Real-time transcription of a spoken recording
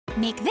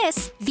Make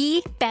this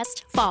the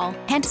best fall.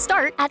 And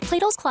start at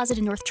Plato's Closet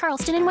in North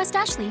Charleston and West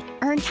Ashley.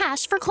 Earn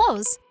cash for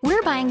clothes.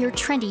 We're buying your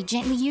trendy,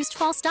 gently used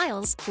fall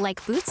styles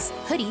like boots,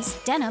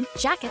 hoodies, denim,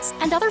 jackets,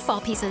 and other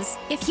fall pieces.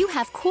 If you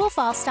have cool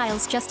fall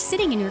styles just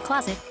sitting in your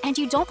closet and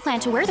you don't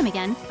plan to wear them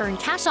again, earn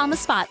cash on the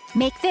spot.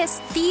 Make this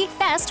the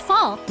best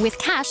fall with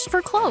cash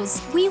for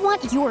clothes. We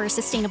want your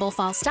sustainable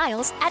fall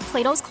styles at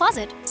Plato's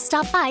Closet.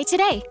 Stop by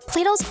today.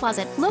 Plato's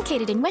Closet,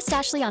 located in West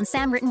Ashley on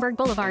Sam Rittenberg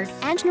Boulevard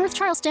and North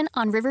Charleston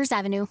on Rivers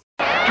Avenue.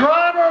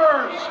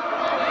 Drivers,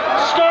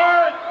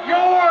 start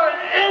your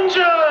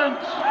engines!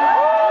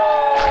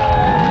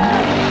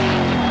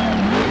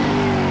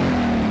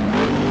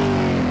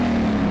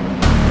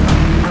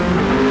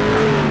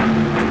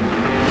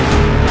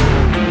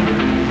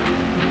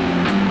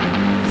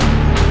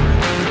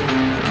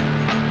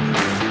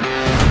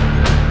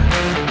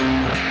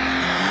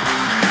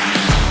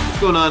 What's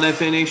going on,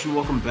 FA Nation?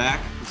 Welcome back.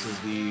 This is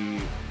the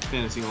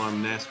Fantasy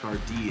Alarm NASCAR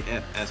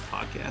DFS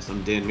podcast.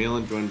 I'm Dan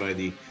Malin, joined by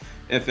the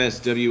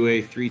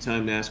FSWA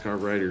three-time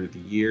NASCAR Rider of the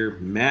Year,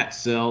 Matt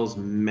Sells.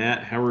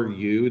 Matt, how are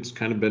you? It's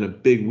kind of been a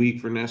big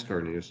week for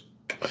NASCAR news.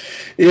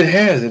 It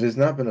has. It has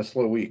not been a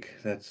slow week.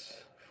 That's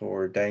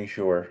for dang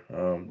sure.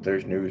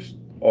 There's news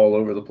all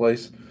over the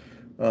place.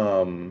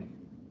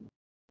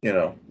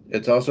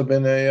 It's also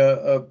been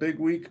a big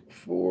week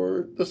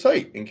for the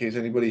site. In case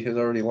anybody has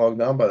already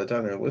logged on by the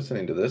time they're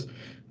listening to this,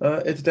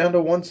 it's down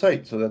to one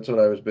site. So that's what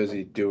I was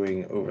busy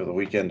doing over the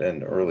weekend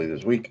and early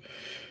this week,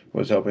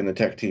 was helping the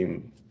tech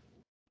team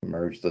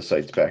merge the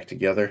sites back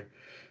together.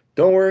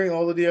 Don't worry,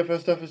 all the DFS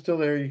stuff is still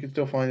there. You can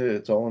still find it.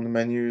 It's all in the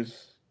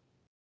menus.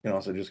 You can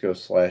also just go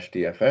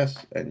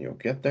 /DFS and you'll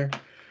get there.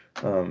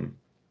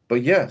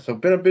 But yeah, so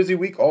been a busy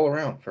week all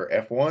around for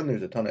F1.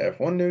 There's a ton of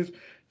F1 news,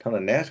 ton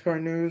of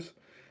NASCAR news,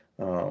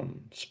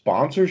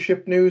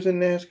 sponsorship news in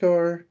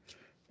NASCAR,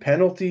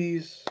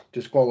 penalties,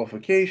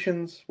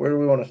 disqualifications. Where do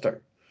we want to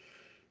start?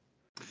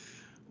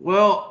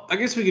 Well, I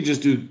guess we could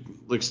just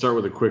start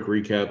with a quick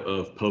recap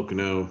of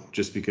Pocono,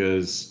 just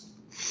because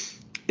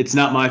it's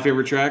not my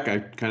favorite track. I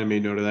kind of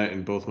made note of that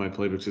in both my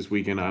playbooks this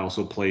weekend. I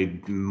also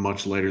played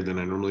much lighter than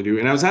I normally do.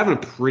 And I was having a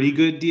pretty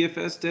good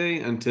DFS day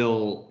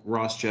until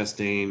Ross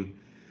Chastain.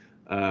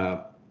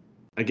 I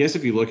guess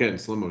if you look at it in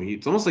slow-mo,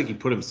 it's almost like he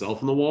put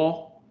himself on the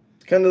wall.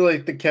 It's kind of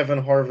like the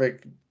Kevin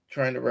Harvick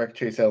trying to wreck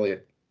Chase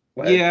Elliott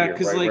last year,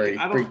 right? Where he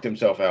freaked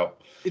himself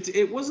out.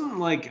 It wasn't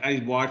like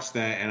I watched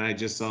that and I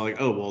just saw like,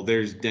 oh, well,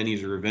 there's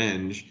Denny's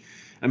revenge.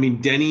 I mean,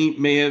 Denny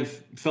may have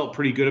felt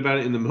pretty good about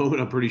it in the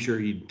moment. I'm pretty sure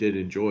he did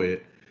enjoy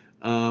it.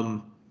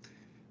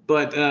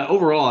 But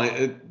overall,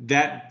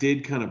 that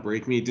did kind of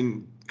break me. It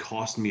didn't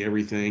cost me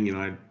everything. You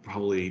know, I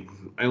only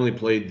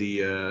played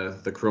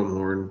the Chrome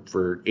Horn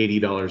for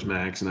 $80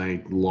 max, and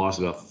I lost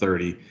about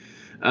 30.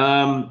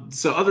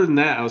 So other than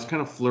that, I was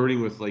kind of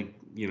flirting with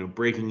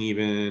breaking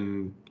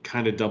even,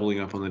 kind of doubling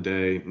up on the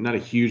day. Not a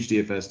huge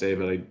DFS day,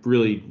 but I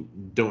really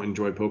don't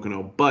enjoy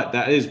Pocono. But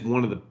that is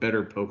one of the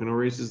better Pocono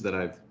races that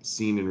I've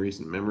seen in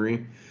recent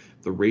memory.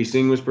 The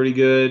racing was pretty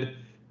good.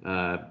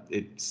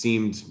 It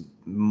seemed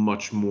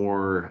much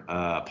more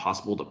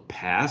possible to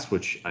pass,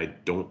 which I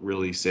don't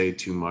really say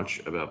too much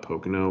about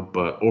Pocono.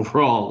 But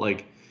overall,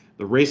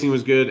 the racing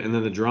was good, and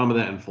then the drama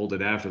that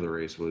unfolded after the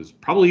race was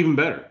probably even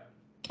better.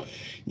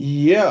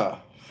 Yeah,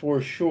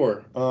 for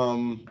sure.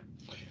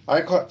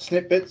 I caught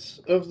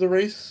snippets of the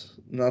race,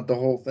 not the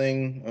whole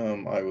thing.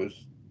 I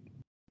was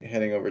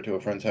heading over to a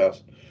friend's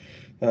house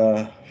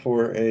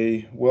for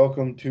a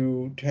welcome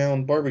to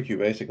town barbecue,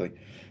 basically.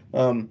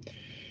 But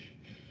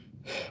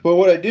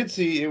what I did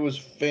see, it was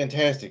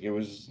fantastic. It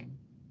was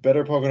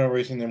better Pocono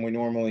racing than we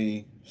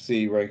normally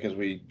see, right? Because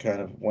we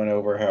kind of went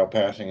over how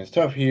passing is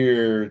tough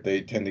here.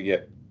 They tend to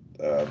get,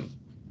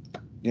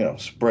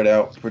 spread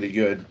out pretty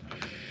good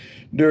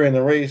during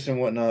the race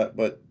and whatnot.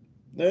 But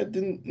that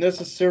didn't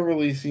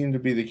necessarily seem to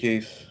be the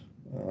case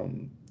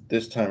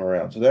this time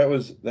around. So that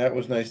was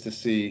nice to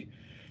see.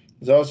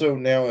 It's also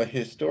now a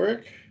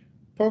historic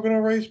Pocono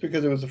race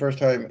because it was the first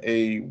time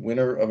a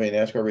winner of a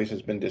NASCAR race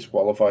has been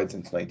disqualified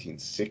since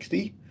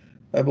 1960,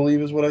 I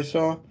believe is what I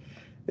saw.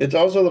 It's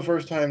also the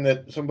first time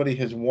that somebody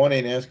has won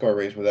a NASCAR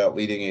race without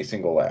leading a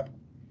single lap.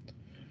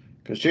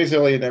 Because Chase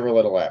Elliott never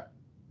led a lap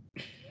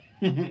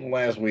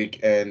last week,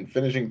 and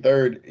finishing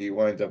third, he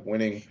winds up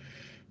winning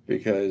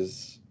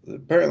because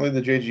apparently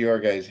the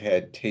JGR guys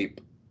had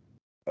tape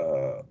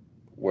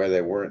where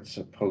they weren't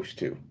supposed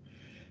to.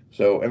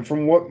 So, and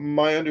from what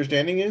my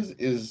understanding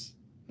is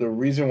the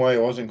reason why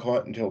it wasn't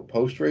caught until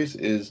post-race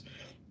is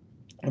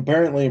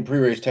apparently in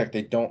pre-race tech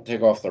they don't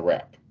take off the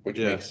wrap, which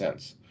makes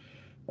sense.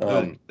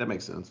 That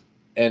makes sense.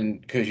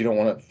 And because you don't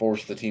want to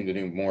force the team to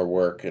do more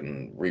work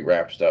and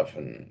re-wrap stuff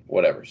and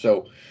whatever.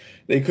 So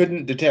they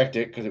couldn't detect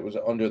it because it was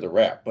under the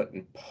wrap. But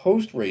in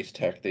post-race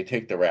tech, they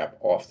take the wrap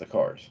off the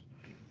cars.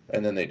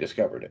 And then they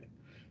discovered it.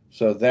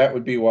 So that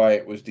would be why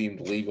it was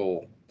deemed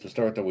legal to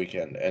start the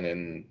weekend and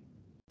then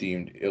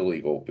deemed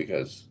illegal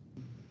because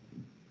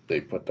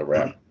they put the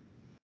wrap,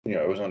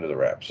 it was under the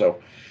wrap.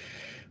 So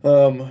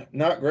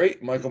Not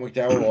great. Michael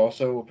McDowell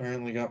also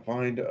apparently got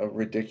fined a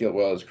ridiculous.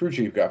 Well, his crew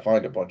chief got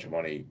fined a bunch of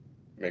money.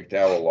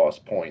 McDowell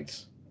lost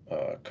points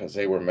because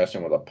they were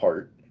messing with a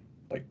part,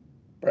 like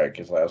Brad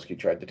Keselowski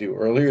tried to do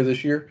earlier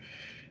this year.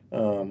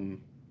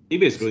 He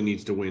basically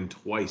needs to win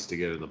twice to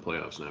get in the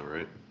playoffs now,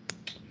 right?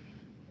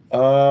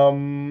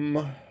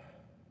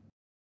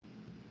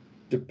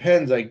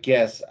 Depends, I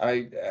guess.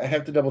 I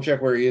have to double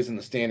check where he is in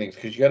the standings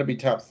because you got to be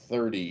top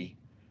 30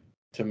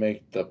 to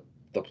make the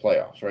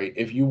playoffs, right?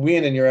 If you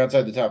win and you're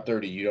outside the top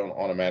 30, you don't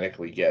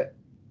automatically get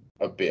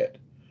a bid.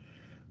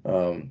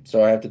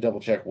 So I have to double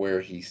check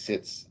where he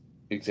sits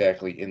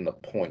exactly in the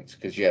points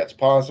because yeah, it's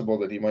possible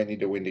that he might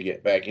need to win to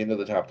get back into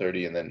the top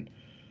 30 and then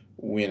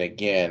win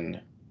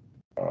again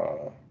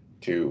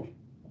to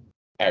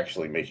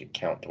actually make it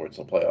count towards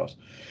the playoffs.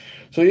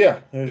 So yeah,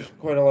 there's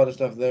quite a lot of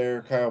stuff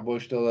there. Kyle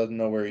Busch still doesn't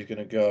know where he's going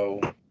to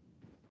go.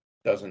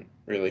 Doesn't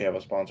really have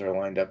a sponsor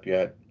lined up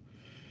yet.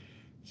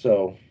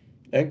 So,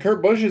 and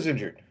Kurt Busch is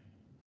injured.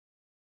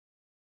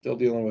 Still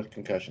dealing with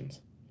concussions.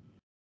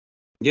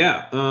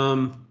 Yeah.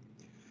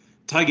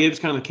 Ty Gibbs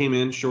kind of came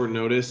in short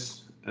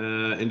notice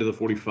into the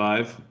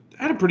 45.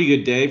 Had a pretty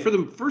good day. For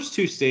the first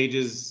two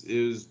stages,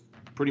 it was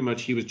pretty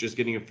much he was just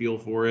getting a feel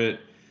for it.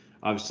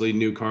 Obviously,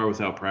 new car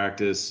without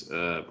practice.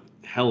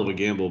 Hell of a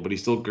gamble, but he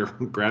still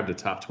grabbed a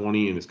top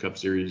 20 in his Cup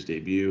Series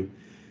debut.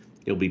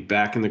 He'll be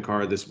back in the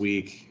car this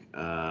week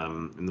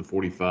in the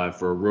 45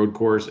 for a road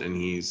course, and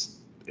he's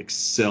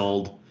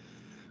excelled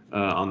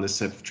on this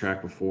type of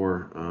track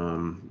before.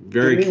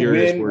 Very Didn't he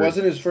curious win? where.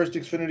 Wasn't his first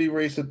Xfinity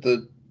race at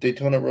the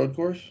Daytona Road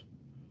Course?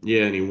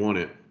 Yeah, and he won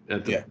it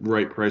at the Yeah.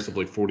 right price of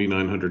like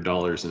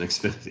 $4,900 in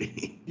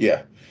Xfinity.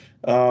 Yeah.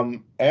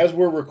 As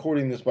we're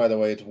recording this, by the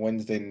way, it's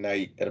Wednesday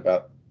night at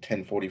about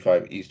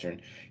 10:45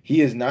 Eastern.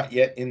 He is not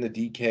yet in the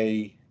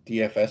DK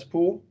DFS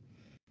pool.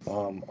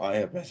 I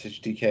have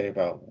messaged DK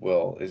about,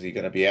 well, is he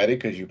going to be added?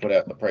 Because you put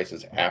out the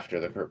prices after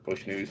the Kurt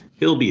Busch news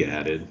He'll be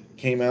added.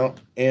 came out.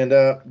 And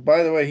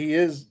by the way, he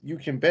is. You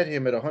can bet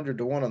him at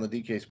 100-1 on the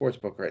DK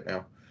Sportsbook right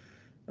now.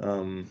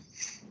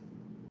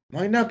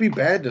 Might not be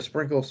bad to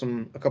sprinkle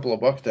a couple of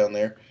bucks down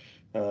there.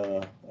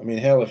 I mean,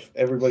 hell, if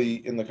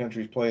everybody in the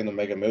country is playing the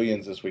Mega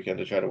Millions this weekend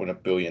to try to win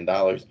 $1 billion,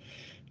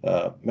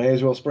 may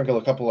as well sprinkle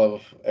a couple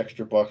of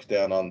extra bucks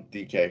down on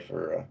DK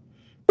for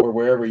or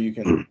wherever you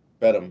can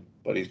bet him.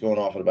 But he's going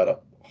off at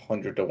about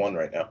 100-1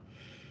 right now.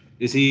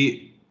 Is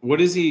he?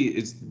 What is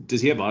he? Does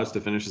he have odds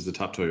to finish as the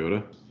top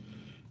Toyota?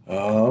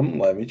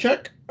 Let me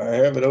check. I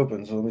have it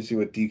open, so let me see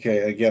what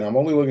DK. Again, I'm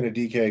only looking at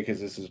DK because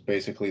this is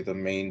basically the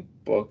main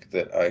book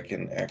that I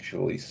can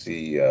actually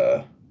see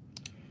the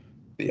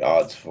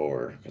odds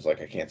for. Because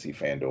like I can't see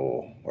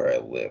FanDuel where I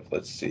live.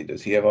 Let's see.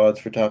 Does he have odds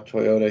for top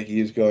Toyota? He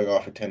is going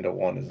off at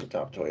 10-1 as the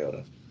top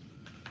Toyota.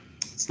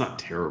 It's not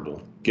terrible,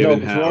 No, given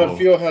but you want to how.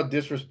 feel how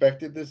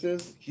disrespected this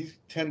is? He's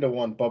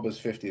 10-1. Bubba's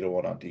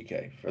 50-1 on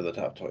DK for the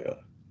top Toyota.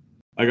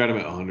 I got him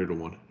at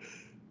 100-1.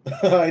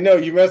 I know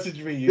you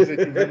messaged me. You said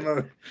you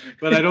Venmo.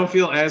 But I don't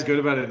feel as good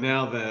about it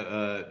now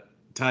that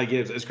Ty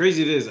Gibbs. As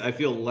crazy as it is, I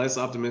feel less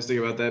optimistic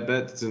about that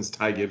bet since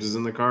Ty Gibbs is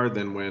in the car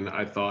than when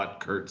I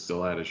thought Kurt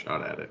still had a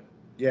shot at it.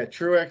 Yeah,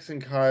 Truex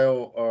and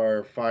Kyle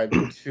are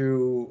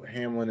 5-2.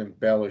 Hamlin and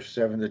Bell are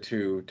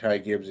 7-2. Ty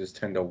Gibbs is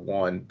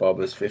 10-1.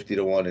 Bubba's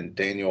 50-1, and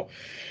Daniel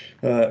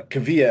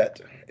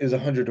Kvyat is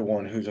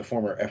 100-1, who's a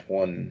former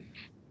F1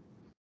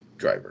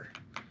 driver.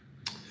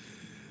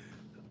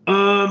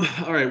 All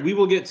right, we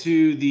will get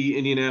to the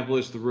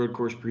Indianapolis, the road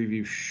course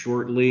preview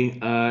shortly.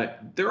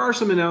 There are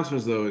some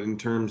announcements though in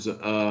terms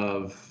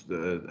of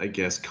the, I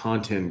guess,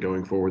 content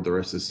going forward the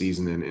rest of the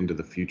season and into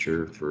the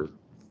future for,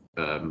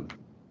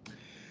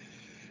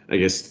 I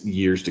guess,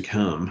 years to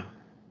come.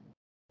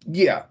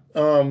 Yeah.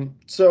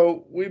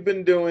 So we've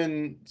been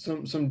doing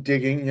some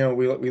digging. You know,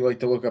 we like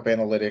to look up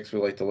analytics. We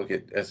like to look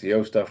at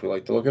SEO stuff. We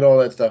like to look at all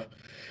that stuff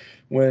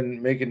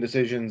when making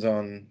decisions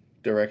on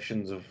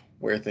directions of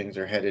where things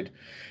are headed.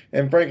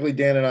 And frankly,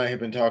 Dan and I have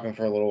been talking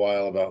for a little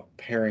while about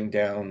paring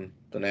down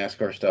the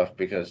NASCAR stuff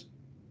because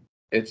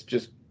it's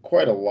just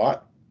quite a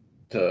lot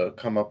to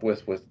come up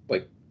with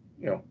like,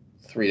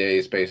 3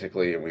 days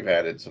basically, and we've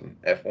added some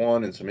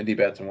F1 and some Indy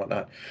bets and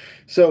whatnot.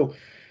 So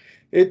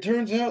it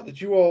turns out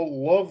that you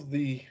all love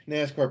the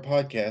NASCAR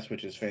podcast,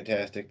 which is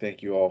fantastic.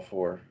 Thank you all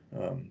for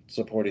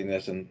supporting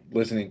this and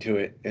listening to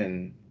it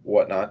and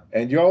whatnot.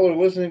 And you all are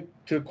listening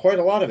to quite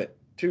a lot of it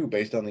too,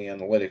 based on the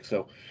analytics.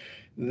 So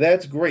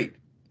that's great.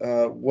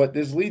 What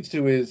this leads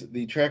to is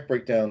the track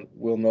breakdown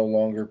will no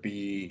longer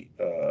be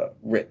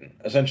written.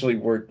 Essentially,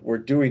 we're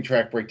doing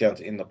track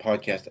breakdowns in the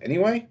podcast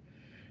anyway,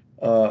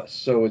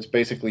 so it's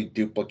basically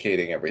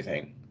duplicating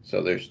everything.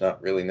 So there's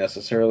not really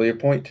necessarily a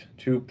point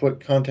to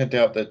put content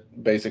out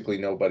that basically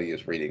nobody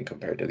is reading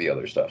compared to the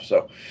other stuff.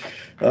 So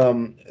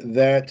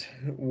that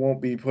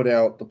won't be put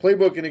out. The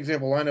playbook and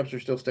example lineups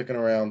are still sticking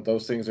around.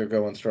 Those things are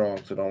going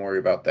strong, so don't worry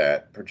about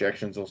that.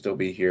 Projections will still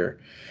be here.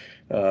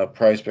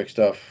 Prize pick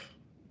stuff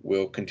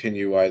will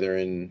continue either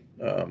in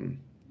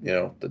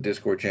the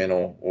Discord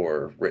channel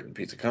or written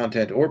piece of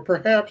content, or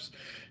perhaps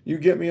you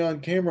get me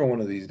on camera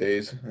one of these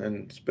days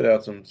and spit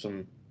out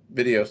some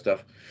video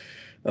stuff.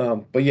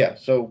 But yeah,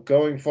 so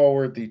going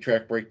forward, the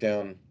track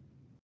breakdown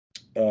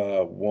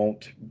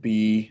won't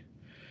be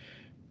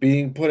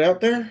being put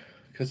out there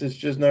because it's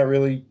just not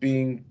really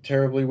being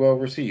terribly well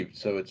received.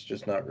 So it's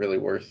just not really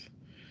worth,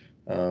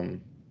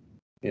 um,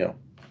 you know,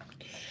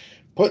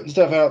 putting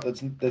stuff out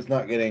that's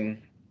not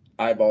getting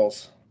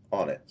eyeballs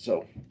on it.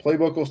 So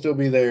playbook will still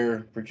be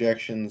there,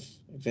 projections,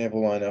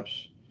 example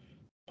lineups,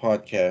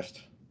 podcast,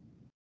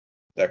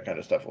 that kind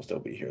of stuff will still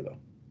be here though.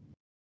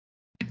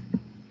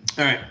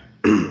 All right.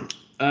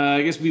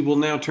 I guess we will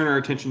now turn our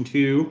attention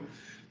to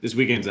this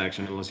weekend's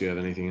action, unless you have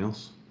anything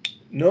else.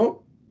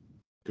 Nope.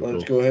 Cool.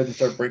 Let's go ahead and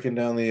start breaking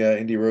down the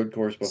Indy road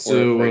course before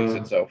it breaks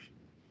itself.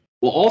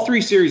 Well, all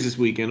three series this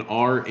weekend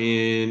are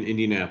in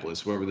Indianapolis.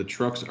 However, the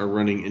trucks are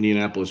running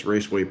Indianapolis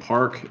Raceway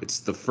Park. It's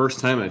the first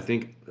time, I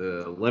think,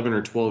 11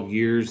 or 12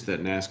 years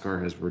that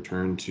NASCAR has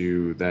returned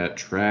to that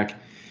track.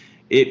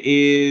 It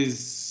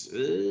is,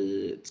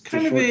 it's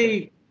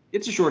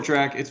a short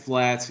track. It's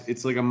flat.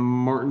 It's like a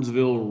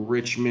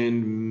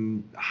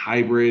Martinsville-Richmond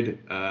hybrid.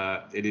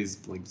 It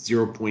is like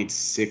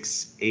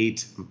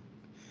 0.68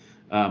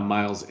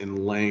 miles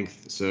in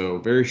length, so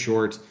very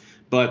short.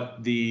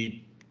 But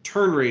the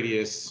turn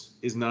radius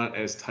is not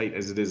as tight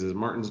as it is as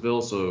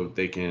Martinsville, so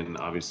they can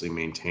obviously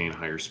maintain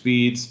higher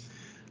speeds.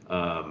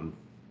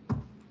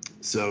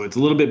 So it's a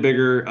little bit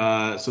bigger.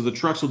 So the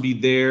trucks will be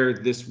there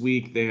this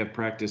week. They have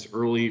practice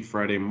early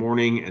Friday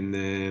morning, and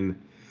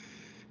then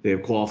they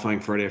have qualifying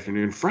Friday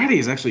afternoon. Friday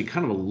is actually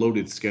kind of a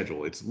loaded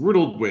schedule. It's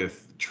riddled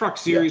with Truck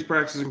Series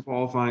practice and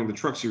qualifying, the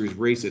Truck Series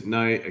race at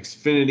night,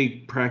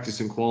 Xfinity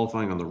practice and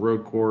qualifying on the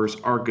road course,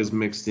 ARCA's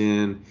mixed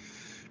in.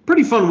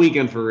 Pretty fun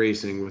weekend for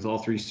racing with all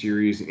three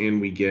series,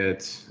 and we get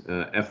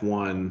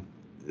F1,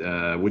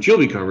 which you'll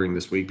be covering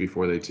this week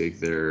before they take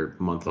their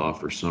month off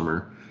for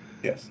summer.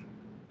 Yes.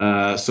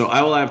 So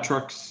I will have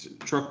truck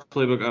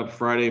playbook up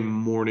Friday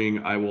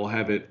morning. I will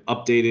have it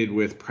updated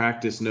with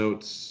practice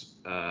notes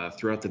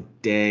throughout the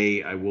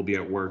day. I will be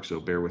at work, so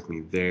bear with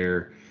me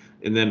there.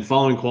 And then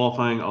following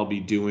qualifying, I'll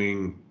be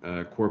doing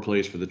core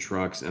plays for the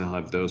trucks, and I'll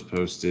have those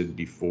posted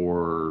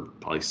before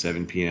probably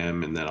 7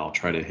 p.m. And then I'll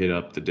try to hit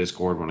up the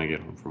Discord when I get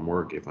home from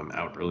work if I'm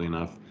out early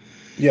enough.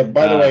 Yeah,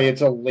 by the way,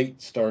 it's a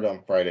late start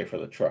on Friday for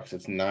the trucks.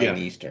 It's 9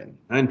 Eastern.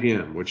 9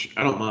 p.m., which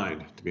I don't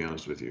mind, to be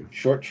honest with you.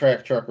 Short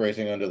track truck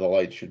racing under the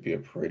lights should be a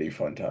pretty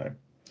fun time.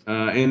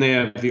 And they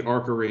have the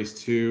ARCA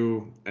race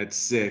 2 at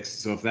 6.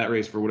 So if that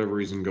race, for whatever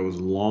reason, goes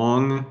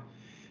long,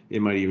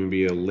 it might even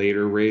be a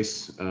later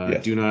race.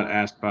 Do not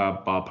ask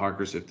Bob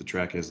Parkhurst if the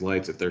track has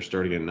lights. If they're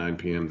starting at 9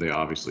 p.m., they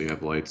obviously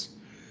have lights.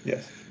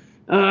 Yes.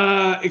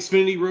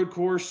 Xfinity road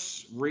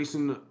course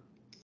racing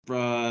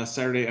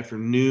Saturday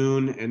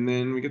afternoon, and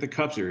then we get the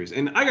Cup Series.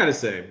 And I got to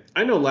say,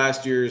 I know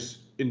last year's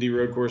Indy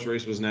road course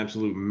race was an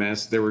absolute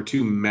mess. There were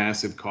two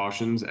massive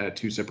cautions at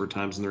two separate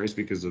times in the race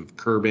because of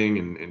curbing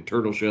and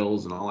turtle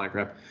shells and all that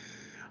crap.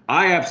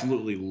 I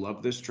absolutely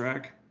love this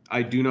track.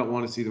 I do not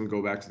want to see them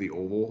go back to the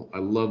oval. I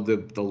love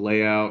the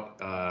layout.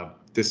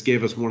 This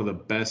gave us one of the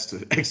best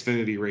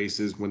Xfinity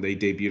races when they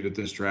debuted at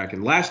this track.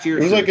 And last year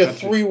it was like a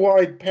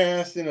 3-wide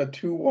pass in a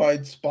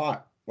 2-wide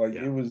spot.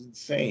 It was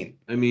insane.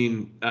 I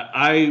mean,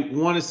 I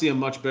want to see a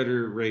much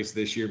better race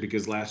this year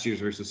because last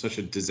year's race was such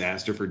a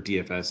disaster for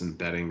DFS and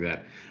betting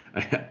that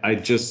I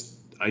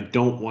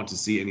don't want to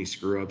see any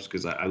screw ups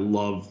because I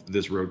love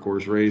this road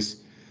course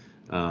race.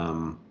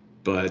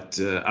 But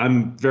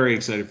I'm very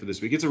excited for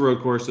this week. It's a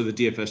road course, so the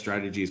DFS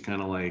strategy is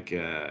kind of like,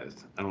 I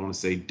don't want to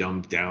say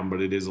dumbed down,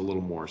 but it is a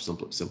little more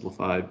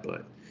simplified.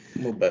 But a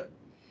little bit.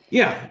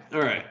 Yeah.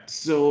 All right.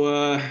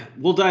 So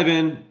we'll dive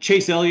in.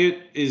 Chase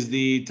Elliott is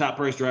the top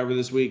price driver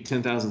this week,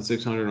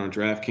 10,600 on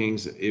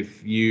DraftKings.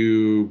 If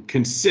you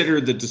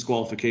consider the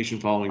disqualification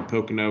following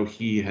Pocono,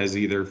 he has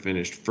either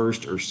finished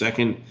first or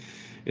second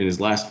in his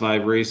last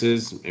 5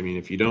 races. I mean,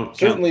 if you don't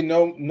certainly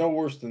no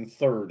worse than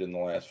third in the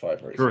last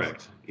 5 races.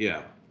 Correct.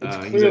 Yeah. It's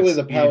clearly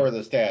the power of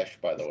the stash,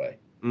 by the way.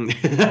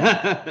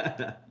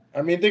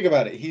 I mean, think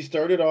about it. He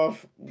started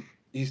off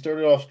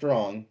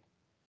strong,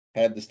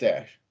 had the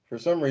stash. For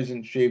some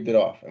reason, shaved it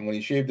off. And when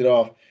he shaved it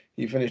off,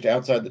 he finished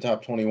outside the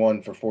top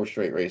 21 for 4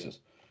 straight races.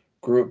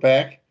 Grew it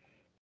back.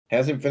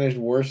 Hasn't finished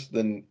worse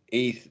than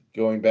 8th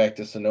going back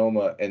to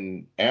Sonoma.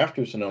 And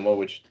after Sonoma,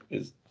 which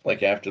is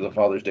like after the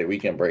Father's Day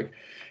weekend break,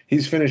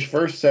 he's finished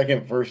first,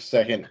 second,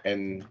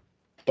 and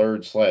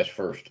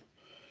third/first.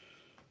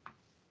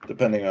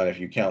 Depending on if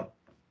you count,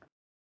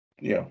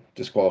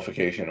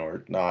 disqualification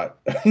or not.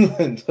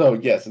 And so,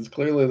 yes, it's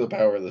clearly the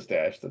power of the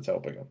stash that's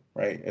helping him,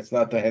 right? It's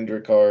not the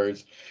Hendrick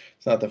cars.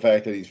 It's not the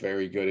fact that he's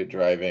very good at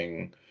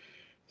driving.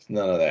 It's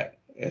none of that.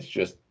 It's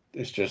just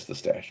the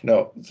stash.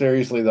 No,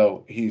 seriously,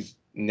 though, he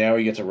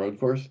gets a road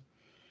course.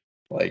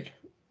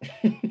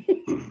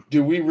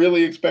 Do we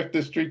really expect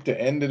this streak to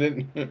end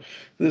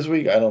this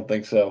week? I don't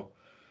think so.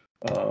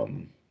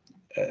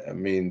 I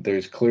mean,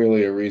 there's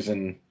clearly a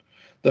reason.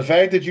 The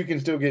fact that you can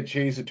still get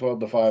Chase at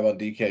 12-5 on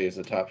DK as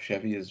the top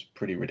Chevy is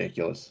pretty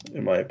ridiculous,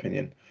 in my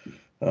opinion.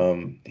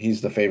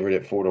 He's the favorite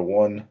at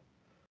 4-1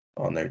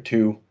 on there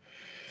too.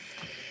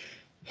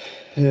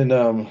 And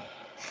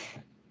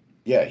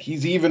Yeah,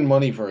 he's even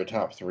money for a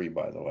top 3,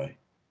 by the way,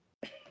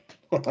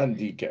 on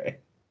DK.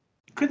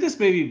 Could this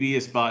maybe be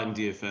a spot in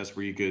DFS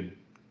where you could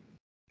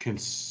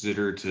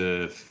consider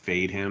to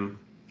fade him?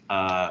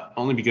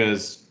 Only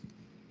because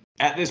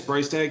at this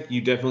price tag,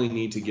 you definitely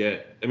need to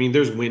get. I mean,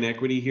 there's win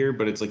equity here,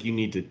 but it's like you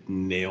need to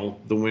nail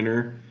the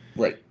winner.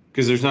 Right.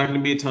 Because there's not going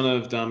to be a ton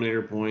of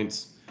Dominator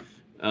points.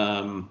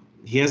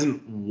 He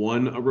hasn't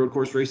won a road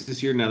course race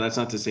this year. Now, that's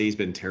not to say he's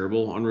been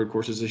terrible on road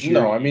courses this year.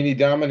 No, I mean, he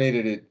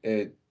dominated it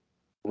at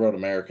Road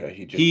America.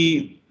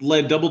 He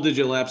led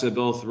double-digit laps at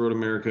both Road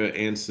America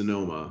and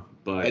Sonoma,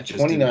 but at just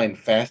 29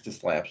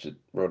 fastest laps at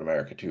Road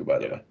America, too, by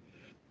the way.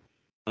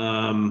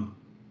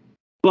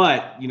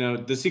 But,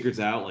 the secret's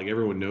out. Like,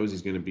 everyone knows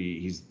he's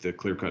the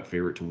clear-cut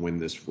favorite to win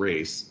this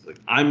race. Like,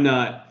 I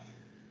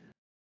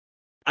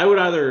would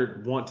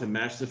either want to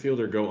match the field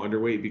or go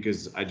underweight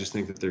because I just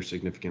think that there's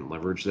significant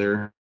leverage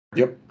there.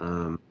 Yep.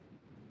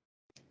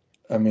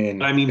 I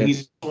mean,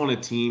 he's on a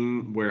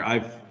team where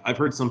I've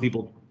heard some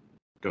people.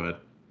 Go ahead.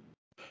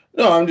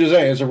 No, I'm just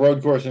saying it's a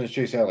road course and it's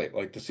Chase Elliott.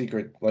 Like the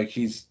secret, like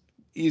he's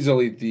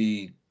easily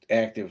the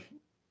active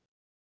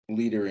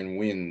leader in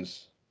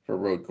wins for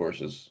road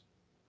courses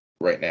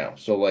right now.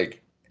 So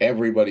like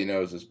everybody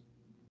knows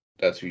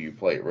that's who you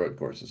play at road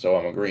courses. So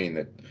I'm agreeing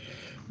that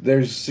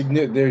there's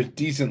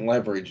decent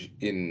leverage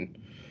in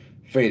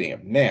fading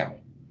him. Now,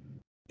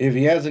 if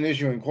he has an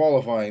issue in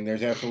qualifying,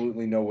 there's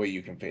absolutely no way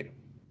you can fade him.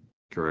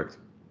 Correct.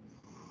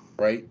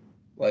 Right?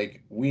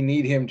 Like, we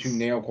need him to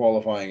nail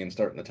qualifying and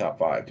start in the top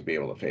 5 to be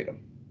able to fade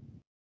him.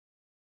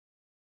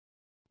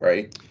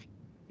 Right?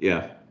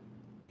 Yeah.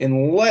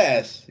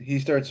 Unless he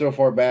starts so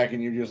far back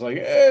and you're just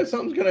like,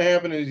 something's going to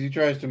happen as he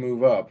tries to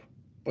move up.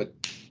 But,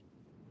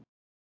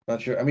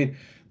 not sure. I mean,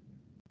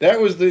 that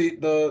was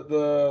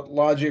the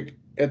logic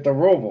at the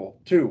Roval,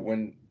 too,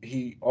 when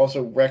he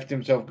also wrecked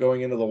himself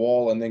going into the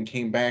wall and then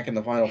came back in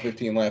the final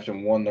 15 laps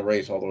and won the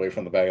race all the way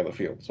from the back of the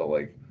field. So,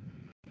 like,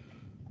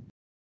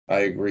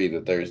 I agree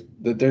that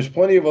there's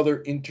plenty of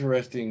other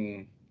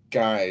interesting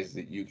guys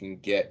that you can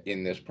get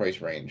in this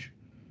price range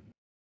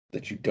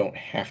that you don't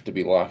have to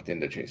be locked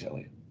into Chase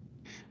Elliott.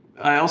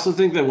 I also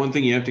think that one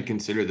thing you have to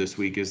consider this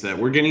week is that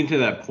we're getting to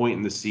that point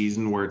in the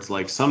season where it's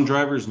like some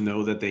drivers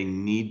know that they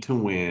need to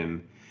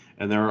win,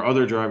 and there are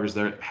other drivers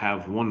that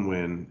have one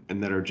win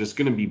and that are just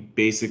going to be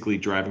basically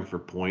driving for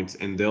points,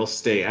 and they'll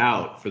stay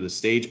out for the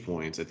stage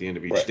points at the end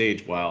of each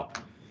stage, while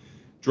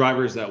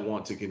drivers that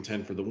want to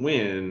contend for the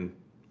win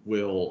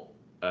will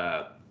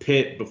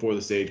pit before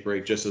the stage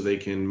break just so they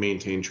can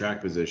maintain track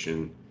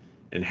position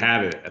and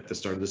have it at the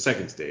start of the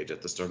second stage,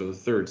 at the start of the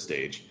third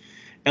stage.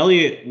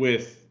 Elliott,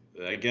 with,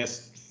 I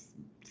guess,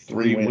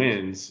 three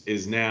wins,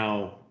 is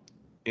now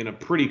in a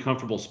pretty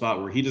comfortable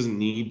spot where he doesn't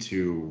need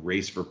to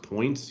race for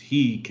points.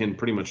 He can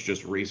pretty much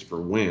just race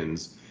for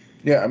wins.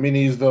 Yeah, I mean,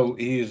 he's the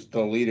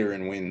leader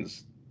in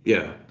wins.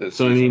 Yeah. This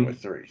so, season with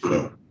 3.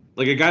 So,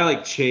 like a guy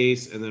like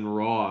Chase and then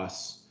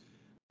Ross,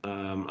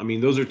 I mean,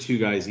 those are two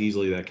guys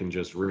easily that can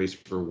just race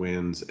for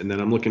wins. And then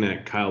I'm looking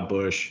at Kyle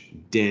Busch,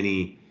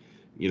 Denny.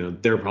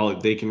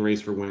 They can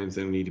race for wins.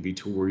 They don't need to be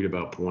too worried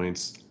about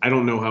points. I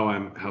don't know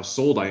how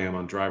sold I am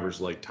on drivers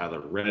like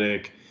Tyler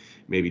Reddick,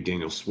 maybe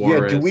Daniel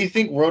Suarez. Yeah, do we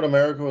think Road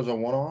America was a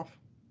one-off?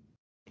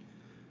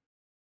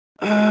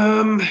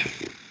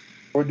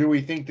 Or do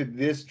we think that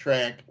this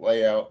track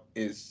layout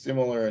is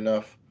similar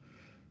enough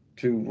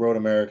to Road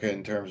America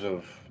in terms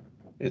of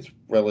it's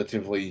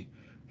relatively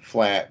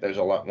flat? There's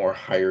a lot more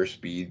higher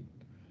speed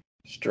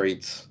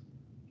straights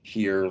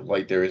here,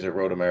 like there is at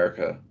Road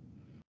America.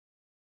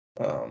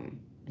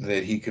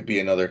 That he could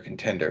be another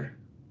contender.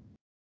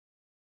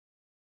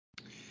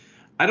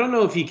 I don't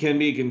know if he can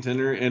be a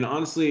contender, and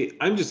honestly,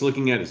 I'm just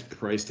looking at his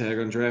price tag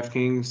on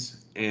DraftKings,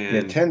 and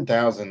yeah,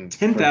 10,000.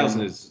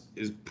 10,000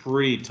 is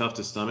pretty tough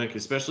to stomach,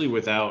 especially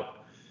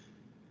without.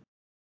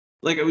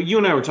 Like you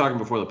and I were talking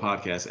before the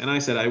podcast, and I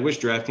said I wish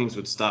DraftKings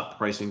would stop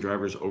pricing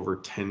drivers over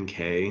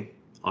 10K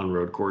on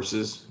road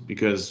courses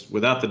because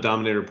without the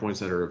Dominator points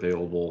that are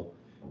available,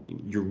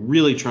 you're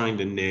really trying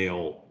to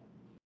nail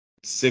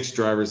 6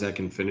 drivers that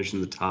can finish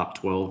in the top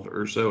 12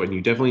 or so, and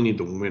you definitely need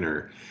the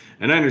winner.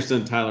 And I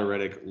understand Tyler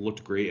Reddick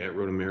looked great at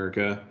Road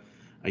America.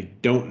 I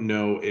don't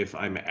know if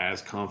I'm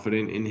as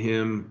confident in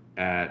him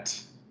at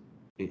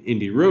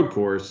Indy Road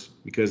Course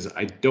because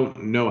I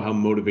don't know how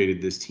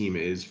motivated this team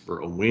is for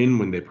a win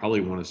when they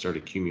probably want to start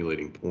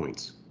accumulating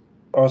points.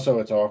 Also,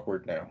 it's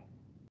awkward now.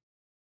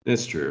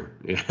 That's true.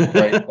 Yeah.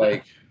 Right?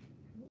 Like,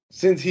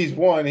 since he's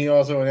won, he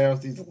also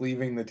announced he's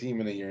leaving the team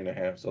in a year and a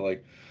half. So,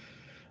 like,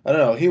 I don't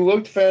know. He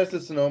looked fast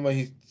at Sonoma.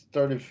 He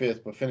started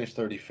 5th, but finished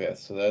 35th.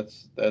 So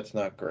that's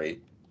not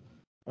great.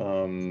 We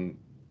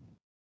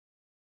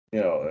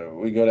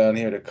go down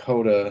here to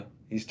Coda.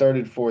 He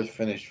started 4th,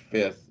 finished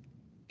 5th,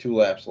 2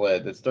 laps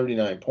led. That's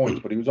 39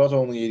 points, but he was also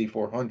only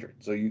 8,400.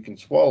 So you can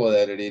swallow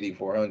that at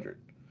 8,400.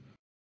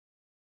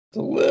 It's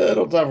a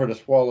little tougher to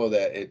swallow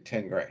that at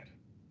 10 grand.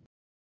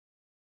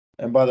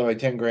 And by the way,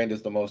 10 grand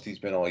is the most he's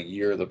been all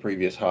year. The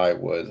previous high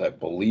was, I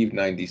believe,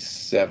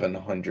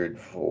 9,700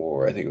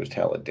 for, I think it was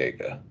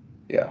Talladega.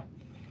 Yeah.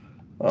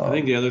 I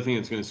think the other thing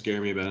that's going to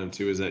scare me about him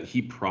too is that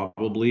he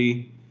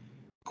probably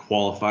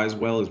qualifies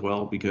well as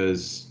well,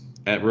 because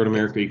at Road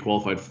America he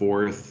qualified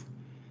fourth.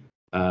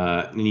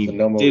 And he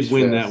Sonoma did was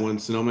win fifth. that one.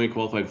 Sonoma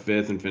qualified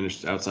fifth and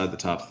finished outside the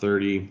top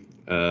 30.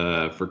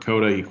 For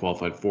Coda, he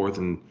qualified fourth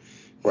and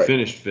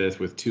finished fifth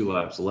with 2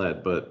 laps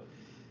led. But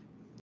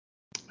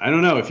I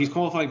don't know if he's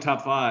qualifying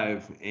top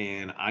 5,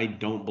 and I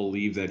don't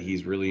believe that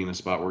he's really in a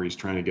spot where he's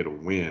trying to get a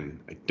win.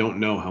 I don't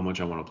know how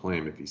much I want to play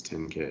him if he's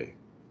 10K.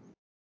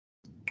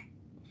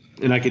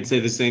 And I could say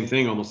the same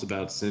thing almost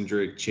about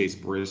Cindric, Chase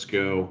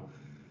Briscoe,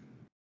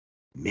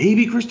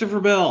 maybe Christopher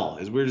Bell,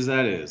 as weird as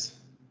that is.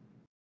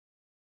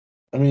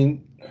 I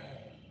mean,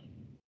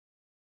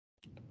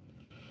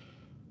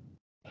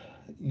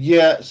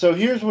 yeah, so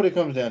here's what it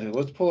comes down to.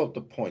 Let's pull up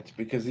the points,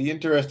 because the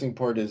interesting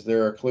part is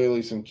there are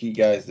clearly some key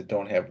guys that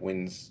don't have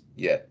wins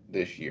yet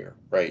this year,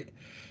 right?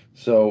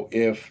 So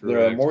if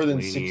there are more than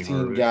Blaney, 16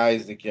 Harvick.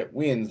 guys that get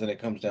wins, then it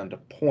comes down to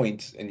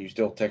points, and you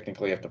still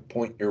technically have to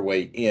point your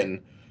way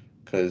in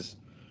because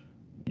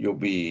you'll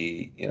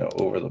be,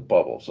 over the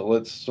bubble. So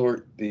let's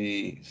sort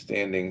the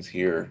standings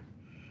here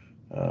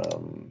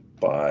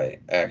by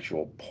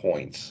actual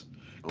points.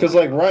 Because,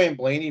 like, Ryan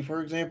Blaney,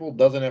 for example,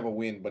 doesn't have a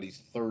win, but he's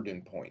third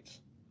in points.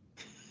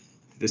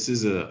 This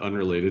is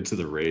unrelated to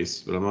the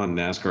race, but I'm on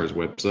NASCAR's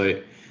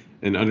website,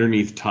 and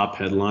underneath top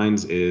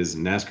headlines is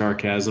NASCAR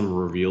Chasm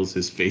reveals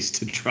his face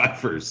to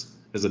drivers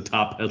as a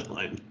top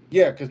headline.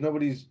 Yeah, because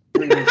nobody's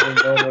previously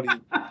known what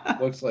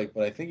he looks like,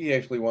 but I think he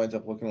actually winds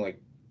up looking like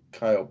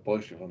Kyle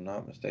Busch, if I'm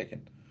not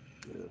mistaken.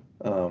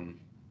 Yeah.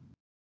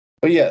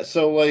 But yeah,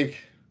 so like,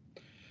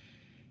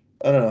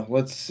 I don't know.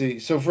 Let's see.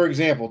 So for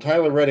example,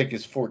 Tyler Reddick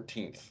is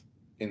 14th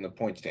in the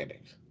point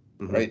standings,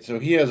 right? So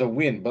he has a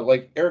win, but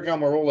like Eric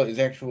Almirola is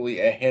actually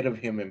ahead of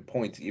him in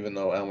points, even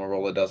though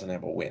Almirola doesn't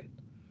have a win.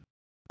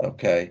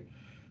 Okay.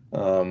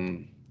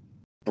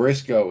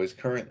 Briscoe is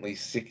currently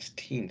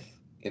 16th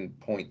in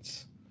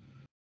points,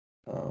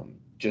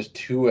 just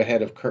 2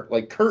 ahead of Kurt.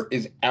 Like Kurt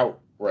is out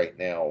right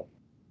now.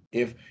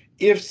 If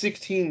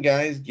 16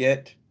 guys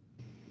get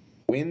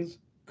wins,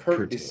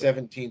 Kurt is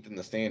 17th in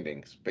the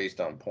standings based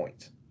on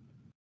points.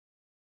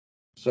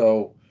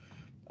 So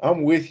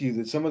I'm with you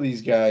that some of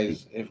these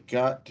guys have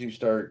got to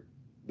start.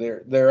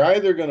 They're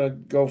either going to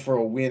go for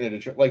a win at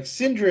a like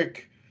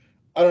Cindric.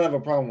 I don't have a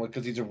problem with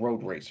because he's a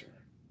road racer.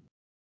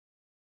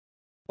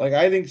 Like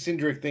I think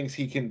Cindric thinks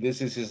he can.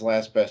 This is his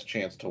last best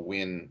chance to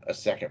win a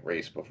second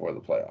race before the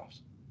playoffs.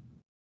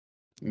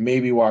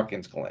 Maybe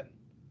Watkins Glen.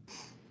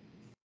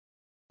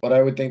 But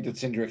I would think that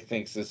Cindric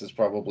thinks this is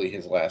probably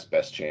his last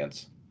best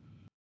chance.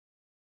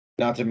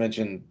 Not to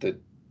mention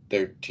that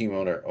their team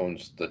owner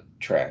owns the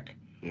track.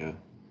 Yeah.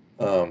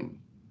 Um,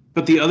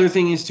 but the other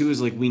thing is too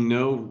is like we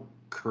know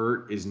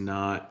Kurt is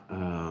not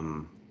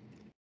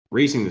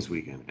racing this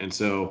weekend, and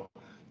so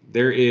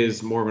there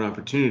is more of an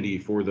opportunity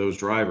for those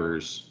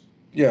drivers.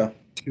 Yeah.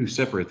 To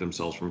separate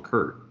themselves from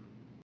Kurt.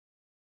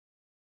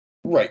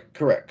 Right,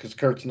 correct. Because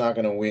Kurt's not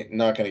going to win,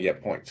 not going to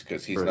get points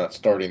because he's not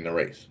starting the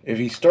race. If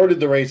he started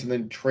the race and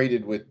then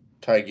traded with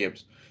Ty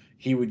Gibbs,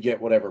 he would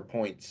get whatever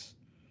points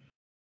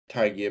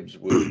Ty Gibbs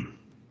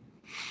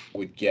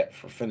would get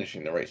for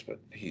finishing the race. But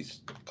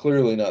he's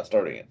clearly not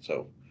starting it.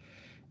 So,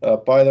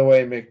 by the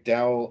way,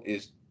 McDowell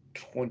is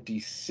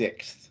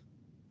 26th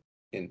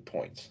in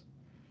points.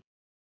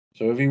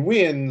 So if he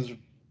wins,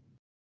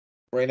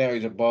 right now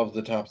he's above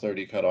the top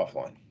 30 cutoff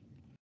line.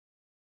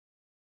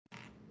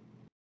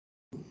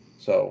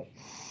 So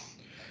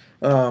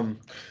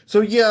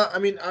yeah, I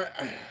mean,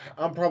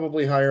 I'm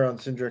probably higher on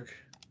Cindric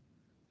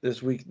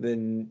this week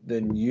than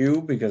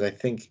you, because I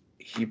think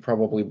he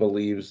probably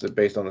believes that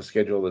based on the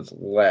schedule that's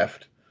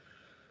left,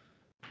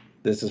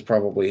 this is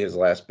probably his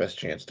last best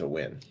chance to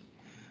win.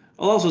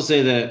 I'll also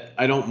say that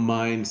I don't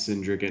mind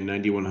Cindric at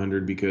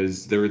 9,100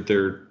 because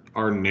there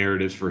are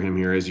narratives for him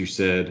here, as you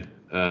said.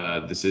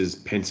 This is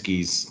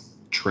Penske's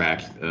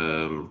track.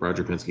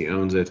 Roger Penske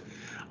owns it.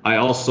 I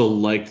also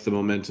liked the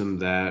momentum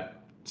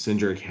that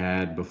Cindric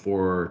had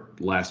before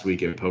last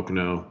week at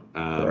Pocono.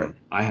 Right.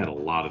 I had a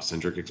lot of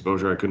Cindric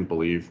exposure. I couldn't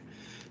believe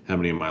how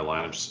many of my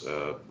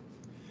lineups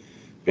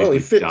well, he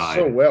fits died.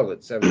 so well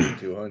at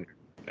 7,200.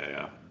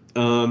 Yeah.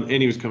 And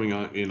he was coming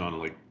in on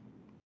like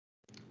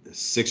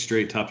 6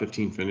 straight top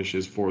 15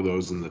 finishes, 4 of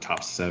those in the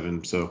top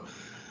 7. So,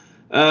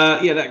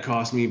 yeah, that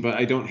cost me, but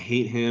I don't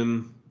hate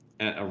him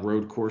at a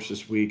road course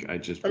this week. I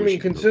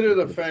mean, consider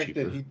the fact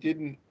that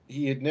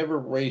he had never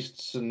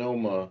raced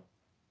Sonoma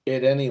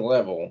at any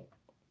level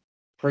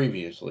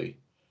previously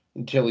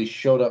until he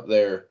showed up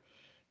there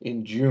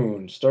in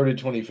June, started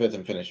 25th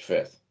and finished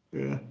 5th.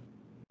 Yeah.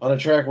 On a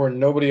track where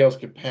nobody else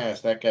could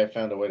pass, that guy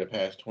found a way to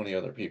pass 20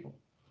 other people.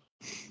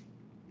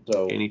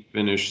 So, and he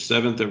finished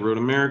 7th at Road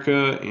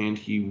America, and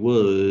he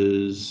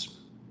was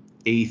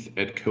 8th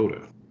at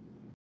Coda.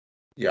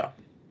 Yeah.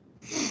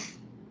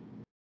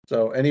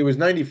 So, and he was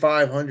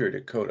 9,500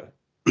 at Coda.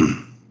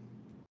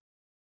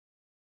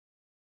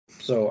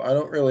 So I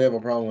don't really have a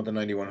problem with the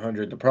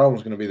 9,100. The problem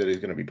is going to be that he's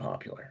going to be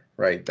popular,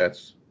 right?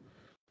 That's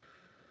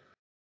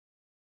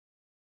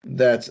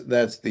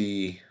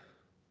the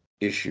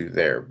issue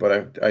there.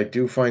 But I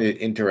do find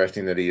it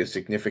interesting that he is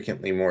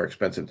significantly more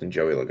expensive than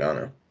Joey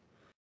Logano.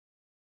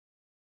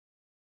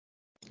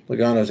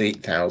 Logano's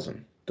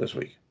 8,000 this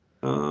week.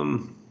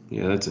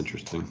 Yeah, that's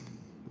interesting.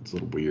 It's a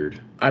little weird.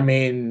 I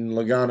mean,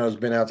 Logano's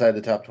been outside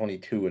the top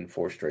 22 in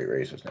 4 straight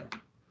races now.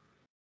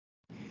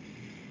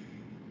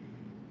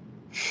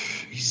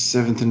 He's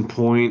 7th in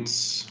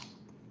points.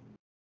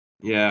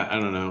 Yeah, I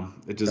don't know.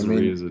 It doesn't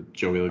read as a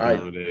Joey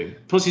Logano day.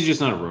 Plus, he's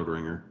just not a road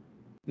ringer.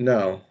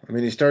 No. I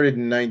mean, he started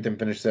 9th and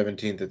finished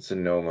 17th at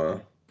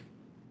Sonoma.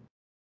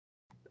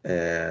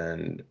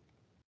 And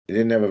he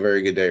didn't have a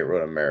very good day at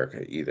Road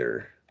America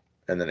either.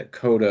 And then at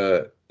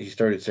Coda, he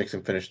started 6th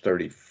and finished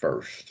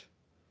 31st.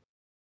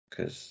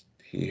 Because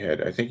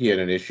I think he had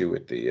an issue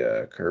with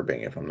the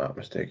curbing, if I'm not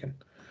mistaken.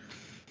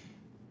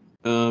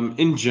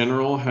 In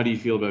general, how do you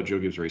feel about Joe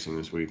Gibbs Racing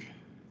this week?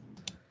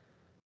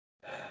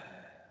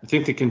 I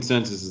think the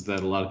consensus is that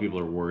a lot of people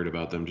are worried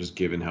about them just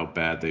given how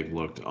bad they've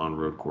looked on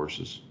road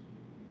courses.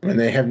 And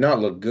they have not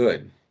looked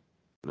good.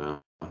 No,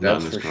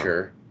 that's for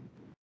sure.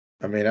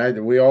 I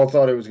mean, we all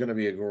thought it was going to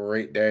be a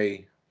great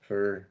day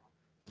for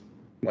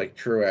like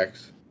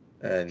Truex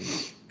and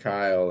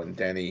Kyle and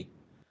Denny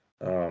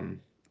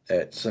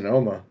at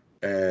Sonoma,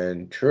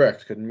 and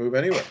Truex couldn't move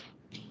anywhere.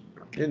 He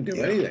didn't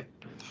do anything.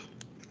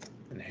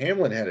 And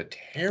Hamlin had a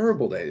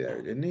terrible day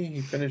there, didn't he?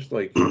 He finished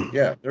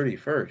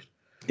 31st.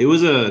 It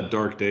was a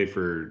dark day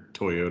for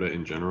Toyota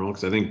in general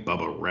because I think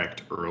Bubba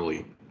wrecked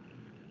early.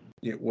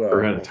 Yeah,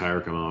 or had a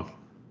tire come off.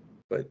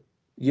 But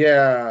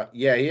yeah,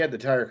 he had the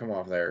tire come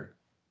off there,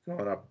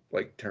 going up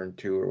like turn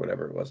 2 or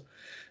whatever it was.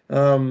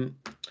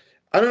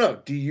 I don't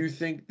know. Do you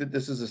think that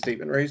this is a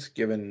statement race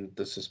given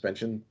the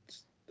suspension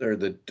or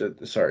the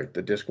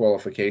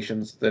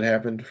disqualifications that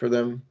happened for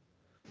them?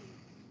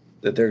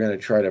 That they're going to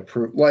try to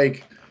prove.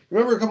 Like,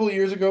 remember a couple of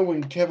years ago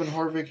when Kevin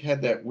Harvick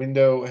had that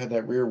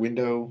rear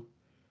window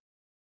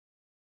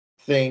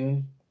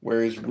thing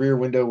where his rear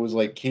window was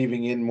like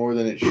caving in more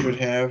than it should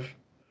have,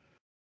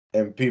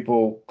 and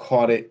people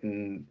caught it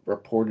and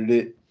reported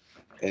it,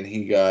 and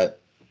he got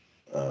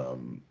I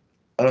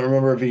don't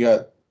remember if he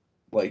got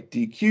like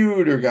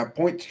DQ'd or got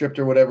point stripped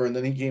or whatever, and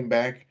then he came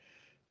back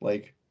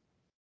like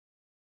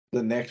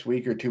the next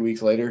week or 2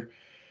 weeks later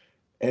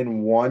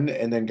and won,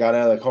 and then got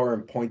out of the car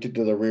and pointed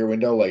to the rear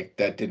window like,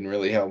 that didn't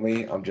really help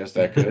me, I'm just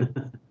that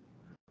good.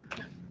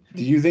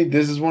 Do you think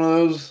this is one of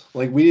those,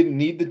 like, we didn't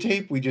need the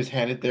tape, we just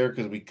had it there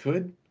because we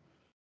could?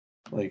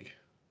 Like,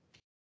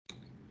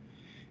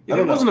 if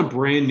it wasn't a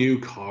brand new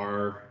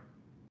car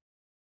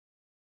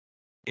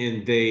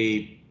and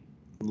they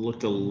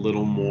looked a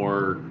little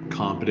more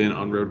competent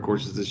on road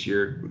courses this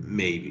year,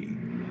 maybe.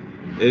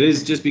 It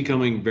is just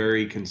becoming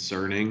very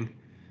concerning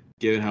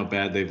given how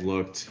bad they've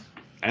looked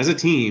as a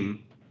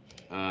team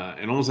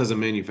and almost as a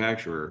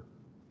manufacturer.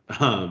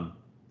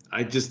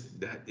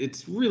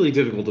 It's really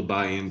difficult to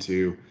buy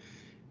into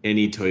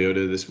any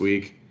Toyota this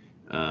week.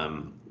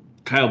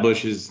 Kyle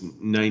Busch is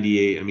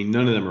 98. I mean,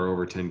 none of them are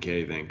over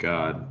 10K, thank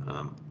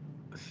God.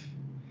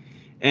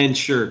 And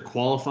sure,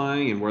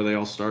 qualifying and where they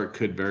all start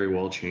could very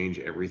well change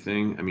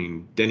everything. I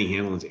mean, Denny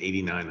Hamlin's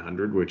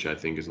 8,900, which I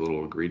think is a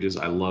little egregious.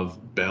 I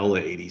love Bell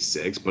at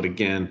 86, but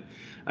again,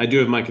 I do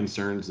have my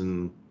concerns,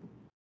 and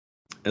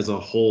as a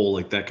whole,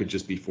 like that could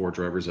just be 4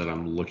 drivers that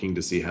I'm looking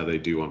to see how they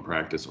do on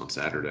practice on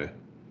Saturday.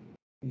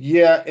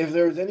 Yeah, if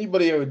there was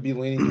anybody I would be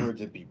leaning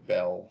towards, it'd be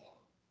Bell.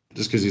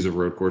 Just because he's a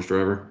road course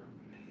driver?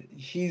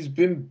 He's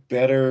been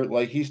better.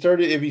 Like,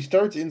 if he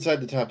starts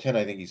inside the top 10,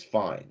 I think he's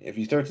fine. If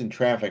he starts in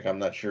traffic, I'm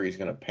not sure he's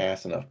going to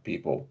pass enough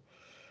people.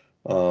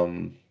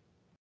 But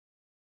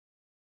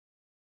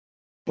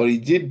he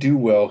did do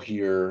well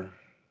here.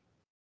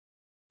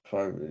 He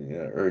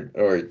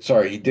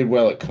did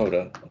well at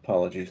Coda.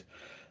 Apologies.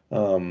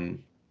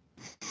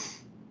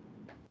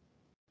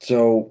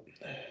 So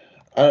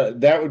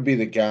that would be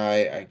the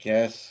guy, I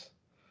guess.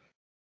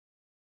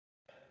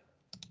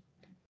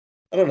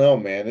 I don't know,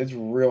 man. It's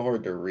real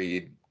hard to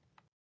read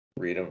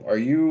him. Are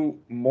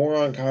you more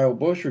on Kyle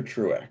Busch or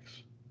Truex?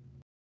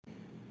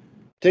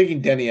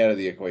 Taking Denny out of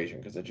the equation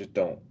because I just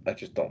don't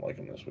like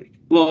him this week.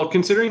 Well,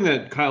 considering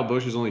that Kyle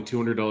Busch is only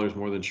 $200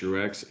 more than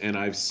Truex, and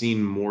I've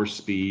seen more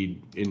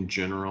speed in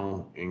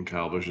general in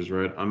Kyle Busch's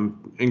ride,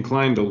 I'm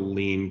inclined to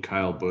lean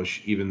Kyle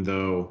Busch, even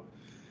though,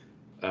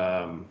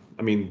 I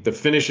mean, the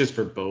finishes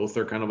for both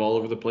are kind of all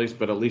over the place,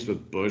 but at least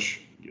with Busch,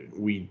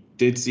 we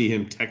did see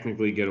him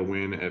technically get a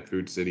win at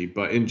Food City,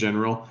 but in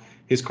general,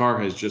 his car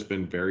has just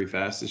been very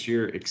fast this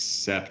year,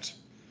 except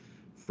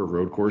for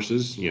road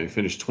courses. You know, he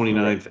finished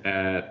 29th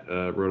at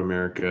Road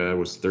America,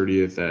 was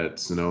 30th at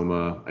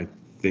Sonoma. I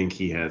think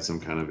he had some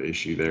kind of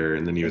issue there,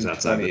 and then he was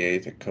outside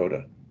 28th at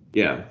Coda.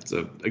 Yeah,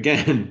 so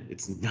again,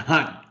 it's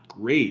not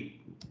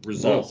great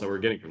results that we're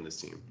getting from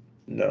this team.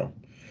 No.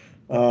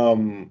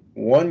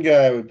 One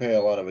guy I would pay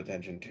a lot of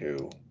attention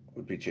to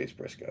would be Chase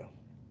Briscoe.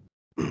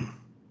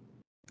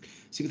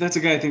 See, but that's a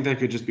guy I think that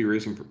could just be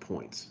racing for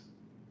points.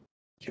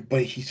 Yeah,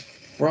 but he's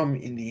from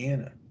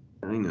Indiana.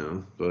 I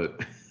know,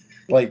 but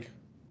like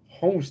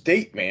home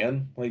state,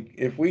 man. Like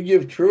if we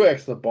give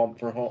Truex the bump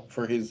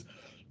for his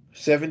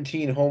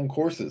 17 home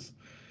courses.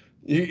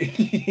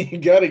 You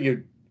got to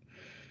give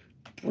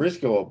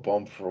Briscoe a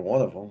bump for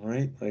one of them,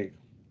 right? Like,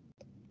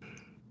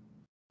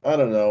 I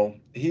don't know.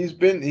 He's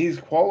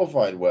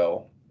qualified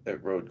well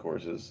at road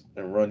courses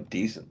and run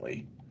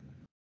decently,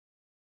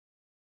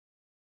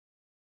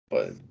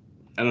 but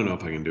I don't know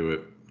if I can do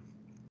it.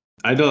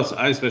 I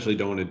especially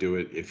don't want to do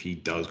it if he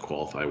does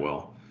qualify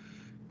well,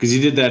 because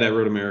he did that at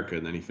Road America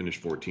and then he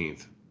finished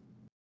 14th.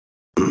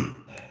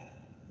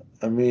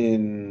 I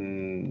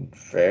mean,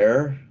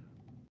 fair.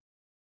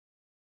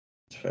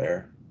 It's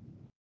fair.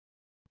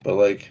 But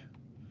like,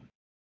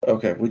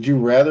 okay, would you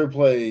rather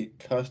play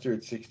Custer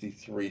at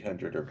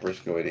 6,300 or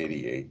Briscoe at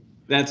 88?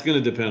 That's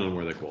going to depend on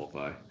where they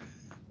qualify. I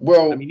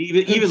Well, mean,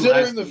 even considering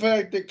last the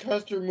fact that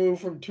Custer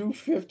moved from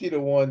 250 to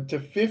 1 to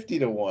 50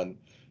 to 1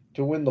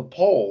 to win the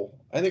pole,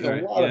 I think a all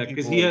right, lot yeah, of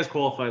because people he are has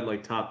qualified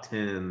like top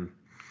 10.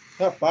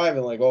 top 5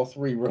 in like all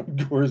 3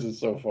 road courses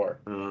so far.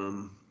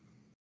 Um,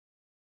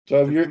 So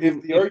I if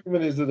mean, the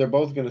argument is that they're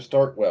both going to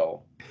start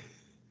well,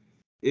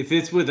 if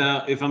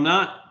I'm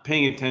not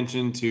paying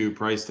attention to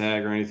price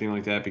tag or anything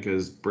like that,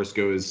 because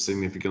Briscoe is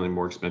significantly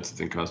more expensive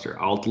than Custer,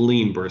 I'll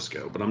lean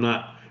Briscoe, but I'm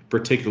not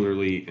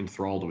particularly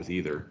enthralled with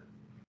either.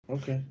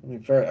 okay. I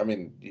mean, fair. I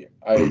mean, yeah,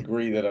 I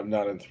agree that I'm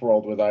not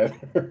enthralled with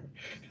either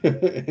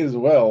as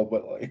well,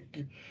 but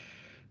like,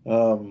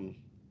 um,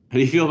 How do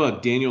you feel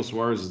about Daniel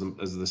Suarez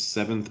as the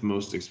seventh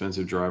most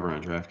expensive driver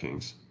on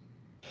DraftKings?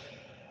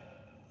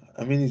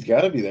 I mean, he's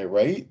got to be there,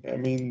 right? I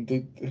mean,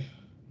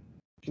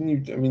 can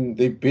you? I mean,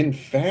 they've been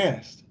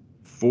fast.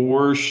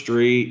 Four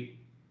straight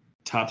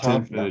top 10 Top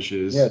nine, yeah,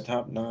 finishes.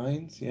 top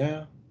nines,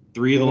 yeah.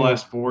 Three of the Winning a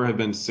last four have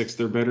been sixth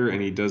or better,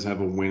 and he does have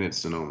a win at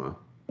Sonoma.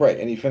 right,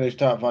 and he finished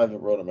top 5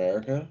 at Road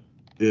America.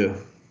 Yeah.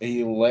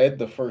 He led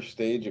the first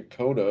stage at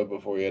Coda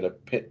before he had a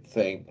pit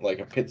thing, like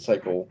a pit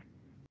cycle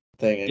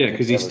thing, and Yeah, could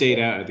because he never stayed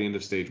get out at the end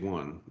of stage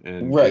one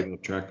and right, gave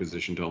up track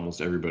position to almost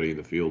everybody in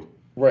the field.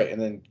 right,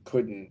 and then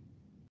couldn't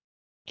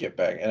get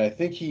back. And I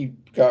think he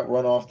got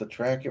run off the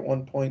track at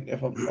one point,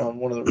 if I'm on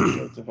one of the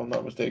restarts, if I'm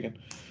not mistaken.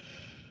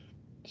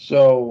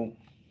 So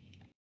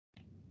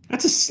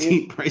That's a it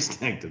steep price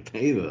tag to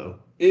pay, though.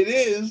 it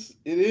is.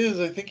 It is.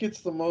 I think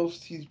it's the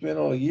most he's been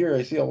all year.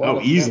 I see a lot Oh,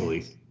 of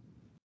easily. sevens.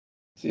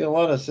 See a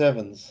lot of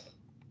sevens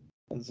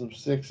and some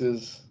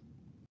sixes.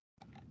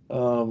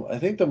 I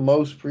think the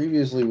most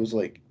previously was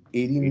like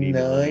 89.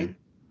 89.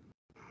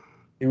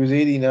 He was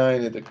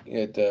 89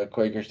 at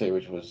Quaker State,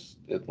 which was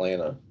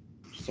Atlanta.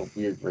 Just a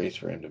weird race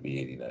for him to be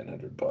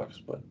 $8,900,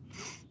 but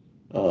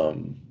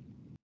um,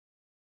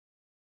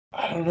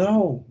 I don't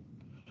know.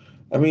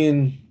 I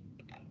mean,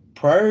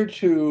 prior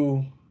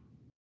to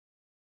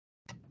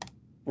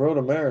Road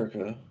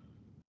America,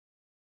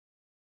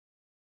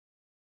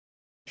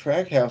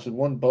 Trackhouse had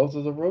won both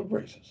of the road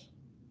races.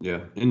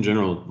 Yeah, in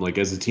general, like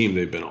as a team,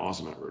 they've been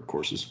awesome at road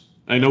courses.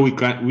 I know we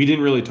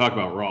didn't really talk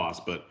about Ross,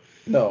 but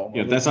No, I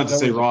mean that's not he's to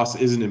say always Ross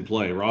isn't in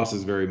play. Ross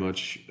is very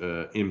much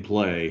in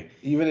play.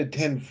 even at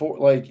 10-4.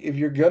 Like if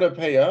you're gonna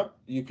pay up,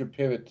 you could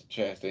pivot to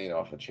Chastain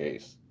off of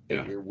Chase. If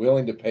Yeah. you're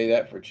willing to pay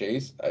that for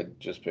Chase, I'd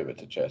just pivot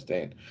to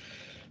Chastain.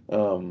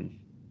 Um,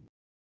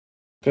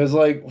 Because,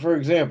 like, for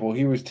example,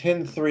 he was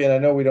 10-3, and I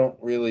know we don't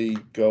really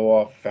go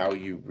off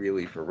value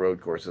really for road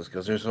courses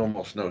because there's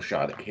almost no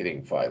shot at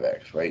hitting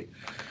 5X, right?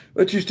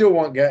 But you still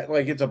want,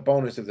 like, it's a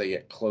bonus if they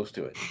get close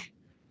to it.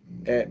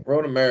 At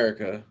Road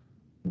America,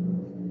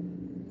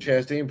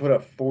 Chastain put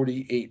up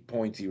 48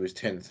 points. He was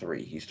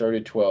 10-3. He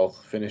started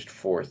 12th, finished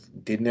 4th,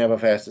 didn't have a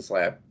fastest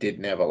lap,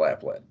 didn't have a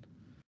lap led.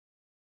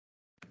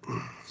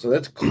 So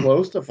that's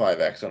close to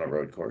 5X on a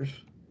road course.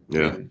 I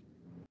Yeah. mean,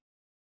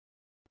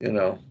 you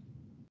know,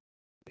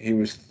 he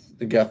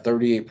got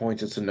 38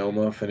 points at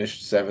Sonoma,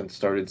 finished 7th,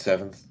 started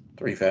 7th,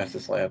 3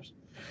 fastest laps.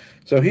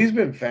 So he's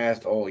been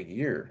fast all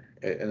year.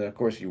 And of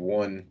course, he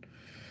won.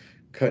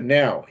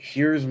 Now,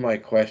 here's my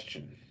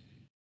question.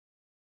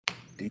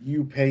 Do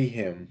you pay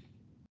him?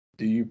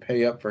 Do you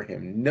pay up for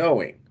him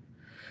knowing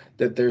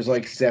that there's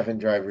like 7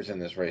 drivers in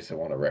this race that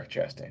want to wreck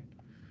Chastain?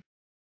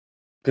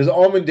 Because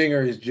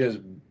Allmendinger is just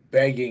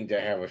begging to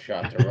have a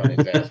shot to run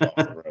his ass off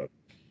the road.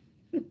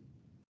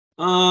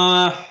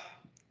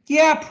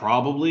 Yeah,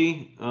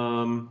 probably.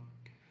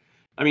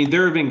 I mean,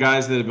 there have been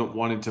guys that have been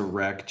wanted to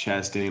wreck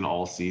Chastain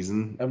all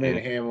season, I mean,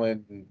 and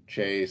Hamlin,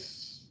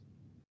 Chase,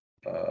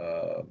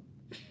 uh,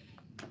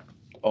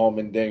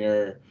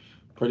 Allmendinger.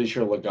 Pretty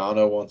sure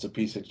Logano wants a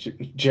piece of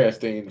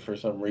Chastain for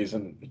some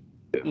reason.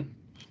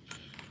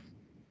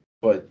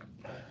 But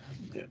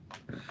yeah.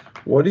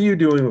 What are you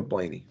doing with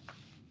Blaney?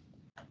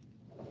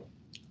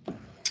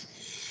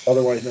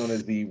 Otherwise known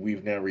as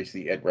we've now reached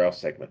the Ed Rouse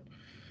segment.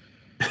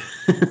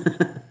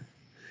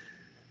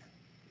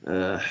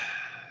 uh,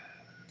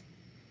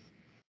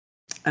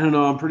 I don't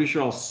know. I'm pretty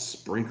sure I'll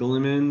sprinkle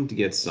him in to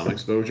get some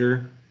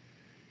exposure.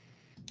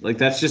 Like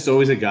that's just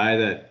always a guy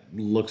that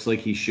looks like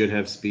he should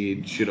have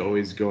speed, should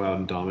always go out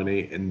and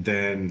dominate, and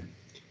then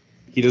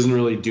he doesn't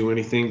really do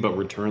anything but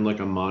return like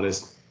a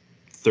modest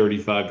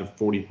 35 to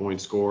 40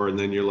 point score, and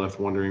then you're left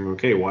wondering,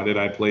 okay, why did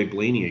I play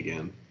Blaney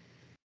again?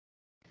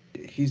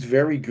 He's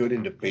very good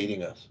in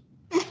debating us.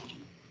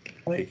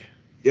 Like,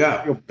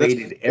 Yeah, feel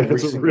baited every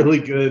that's a single really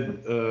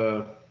good,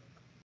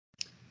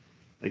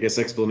 I guess,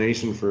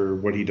 explanation for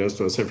what he does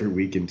to us every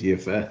week in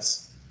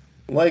DFS.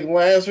 Like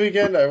last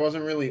weekend, I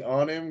wasn't really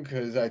on him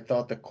because I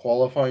thought the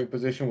qualifying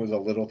position was a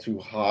little too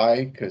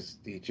high because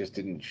he just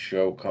didn't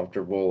show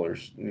comfortable or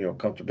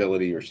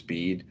comfortability or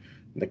speed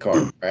in the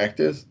car in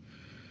practice.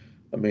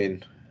 I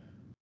mean,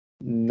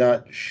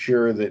 not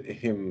sure that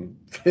him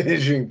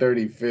finishing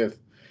 35th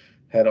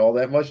had all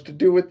that much to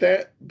do with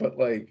that, but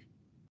like,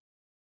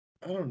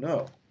 I don't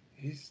know.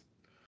 He's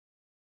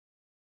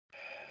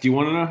Do you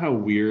want to know how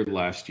weird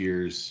last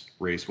year's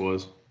race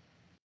was?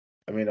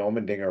 I mean,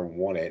 Allmendinger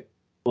won it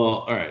Well,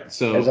 all right. as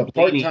So a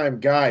part-time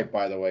guy.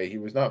 By the way, he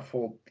was not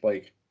full.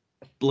 Like,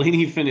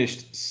 Blaney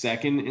finished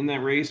second in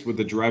that race with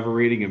a driver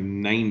rating of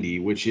 90,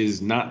 which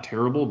is not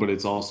terrible, but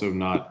it's also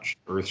not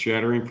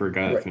earth-shattering for a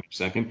guy that right. finished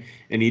second.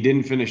 And he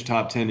didn't finish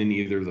top 10 in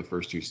either of the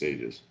first two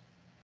stages.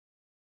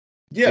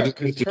 That Yeah, just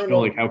because goes to show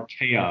like how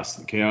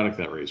chaotic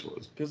that race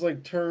was.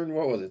 like turn,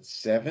 what was it,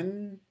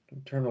 7,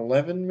 turn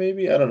 11,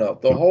 maybe, I don't know.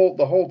 The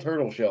whole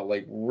turtle shell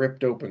like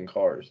ripped open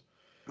cars.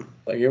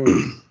 Like, it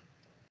was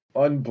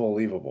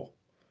unbelievable.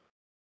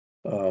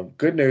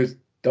 Good news.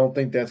 Don't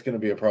think that's going to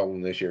be a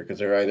problem this year because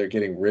they're either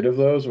getting rid of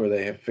those or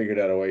they have figured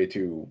out a way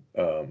to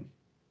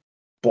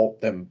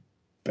bolt them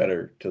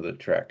better to the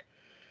track.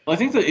 Well, I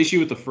think the issue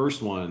with the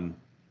first one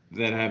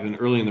that happened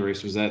early in the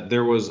race was that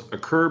there was a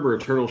curb or a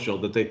turtle shell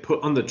that they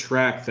put on the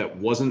track that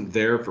wasn't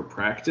there for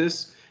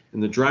practice,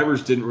 and the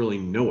drivers didn't really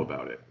know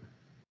about it.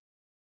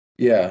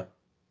 Yeah,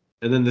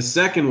 And then the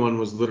second one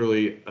was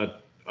literally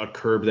a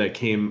curb that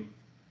came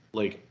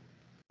like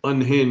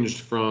unhinged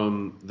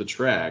from the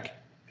track,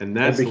 and it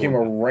that's the became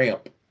one a that,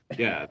 ramp.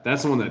 yeah,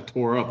 that's the one that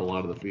tore up a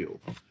lot of the field.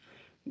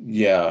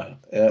 Yeah,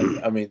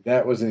 I mean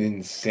that was an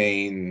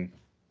insane.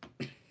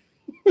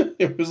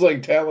 It was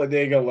like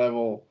Talladega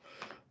level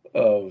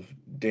of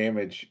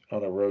damage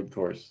on a road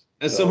course.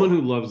 As So someone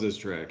who loves this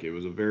track, it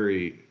was a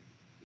very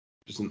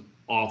just an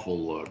awful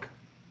look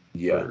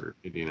yeah, for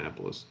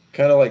Indianapolis.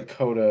 kind of like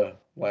Coda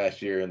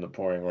last year in the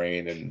pouring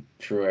rain and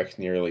Truex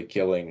nearly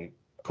killing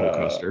Cole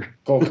Custer.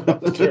 Cole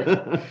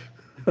Custer.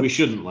 We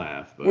shouldn't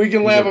laugh, We but can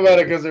he's laugh about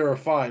it okay. because they were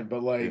fine,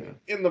 but Yeah. like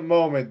in the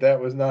moment, that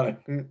was not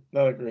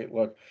a great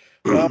look.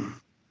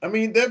 Um, I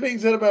mean, that being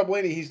said about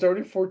Blaney, he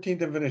started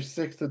 14th and finished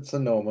 6th at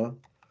Sonoma.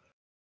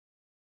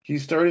 He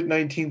started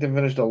 19th and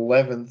finished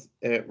 11th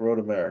at Road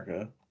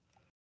America.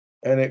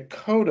 And at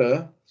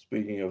Coda,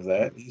 speaking of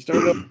that, he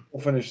started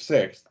and finished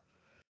 6th.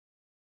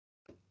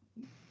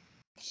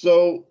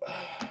 So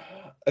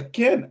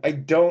again, I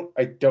don't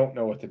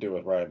know what to do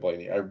with Ryan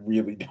Blaney. I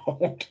really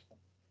don't.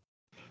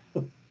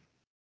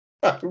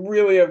 I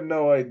really have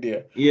no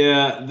idea.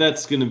 Yeah,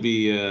 that's going to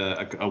be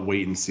a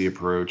wait and see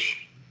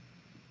approach.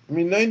 I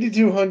mean,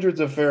 9,200 is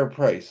a fair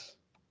price.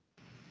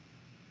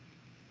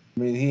 I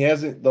mean, he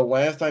hasn't. The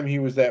last time he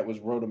was that was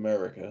Road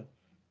America.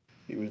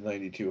 He was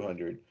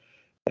 9,200,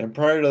 and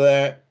prior to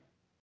that,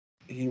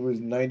 he was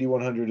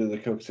 9,100 of the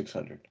Coke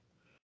 600.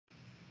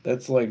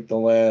 That's like the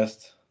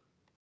last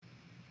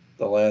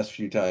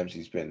few times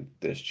he's been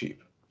this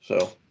cheap.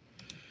 So,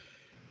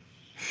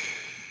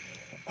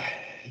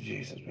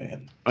 Jesus,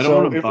 man. I don't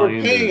want So to if buy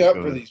we're paying into up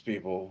for Coda. these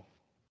people,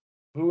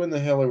 who in the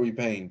hell are we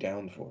paying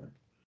down for?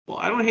 Well,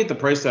 I don't hate the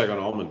price tag on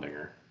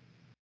Allmendinger.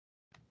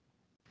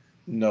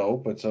 No,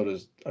 but so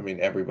does, I mean,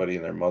 everybody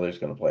and their mother's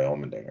going to play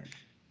Allmendinger.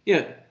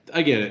 Yeah,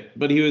 I get it.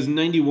 But he was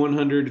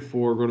 9,100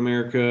 for Road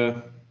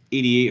America,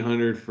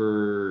 8,800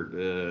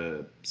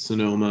 for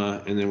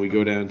Sonoma, and then we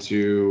go down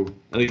to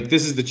like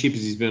this is the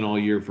cheapest he's been all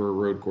year for a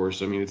road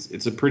course. I mean,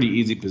 it's a pretty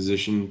easy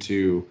position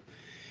to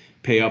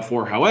pay up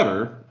for.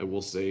 However, I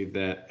will say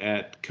that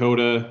at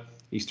Coda,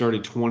 he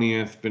started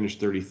 20th, finished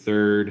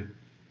 33rd.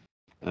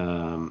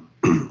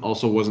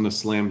 Also wasn't a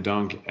slam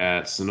dunk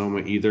at Sonoma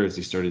either, as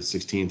he started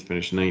 16th,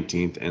 finished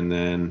 19th, and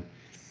then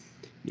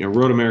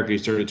Road America he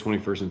started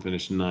 21st and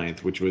finished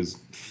 9th, which was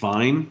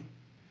fine.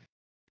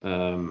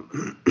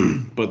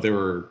 But there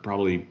were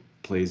probably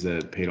plays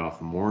that paid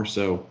off more,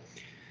 so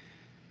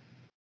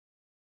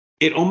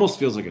it almost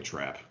feels like a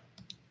trap.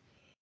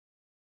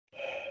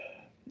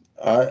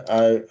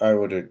 I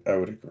would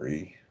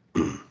agree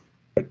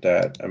with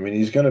that. I mean,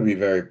 he's going to be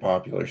very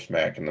popular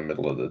smack in the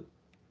middle of the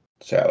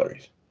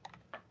salaries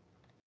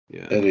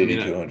Yeah, at I mean,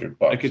 8,200 I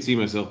bucks. could see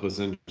myself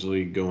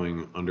essentially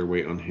going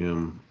underweight on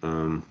him.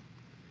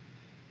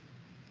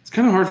 It's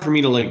kind of hard for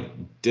me to like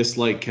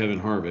dislike Kevin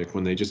Harvick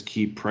when they just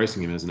keep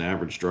pricing him as an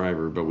average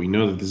driver, but we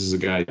know that this is a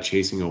guy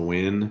chasing a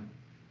win.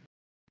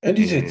 And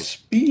he's at And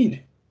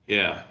speed.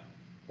 yeah,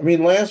 I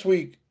mean, last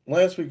week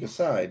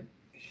aside,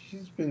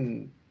 he's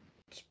been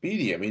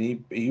speedy. I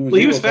mean, he was well,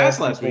 he able was to pass fast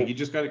last week. people. He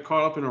just got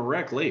caught up in a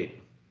wreck late.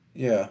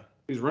 Yeah,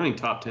 He was running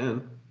top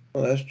 10.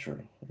 well, that's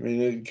true. I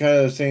mean, it kind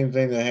of the same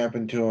thing that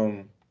happened to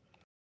him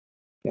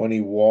when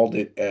he walled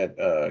it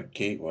at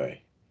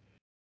Gateway.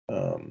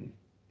 Um,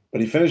 but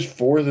he finished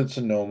fourth at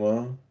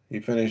Sonoma. He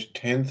finished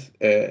 10th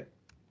at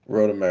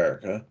Road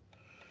America,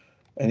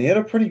 and he had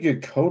a pretty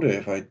good coda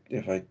if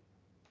I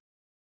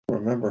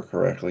remember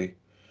correctly.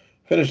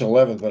 Finished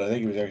 11th, but I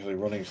think he was actually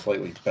running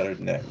slightly better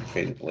than that and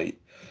faded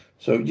late.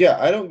 So yeah,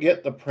 I don't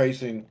get the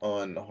pricing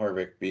on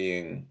Harvick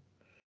being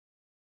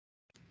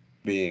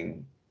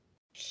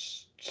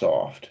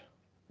soft,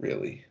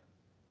 really.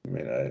 I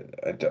mean,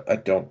 I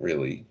don't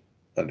really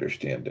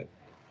understand it.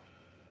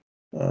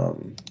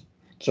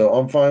 So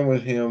I'm fine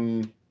with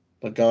him.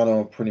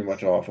 Logano pretty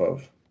much off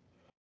of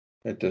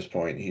at this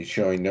point. He's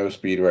showing no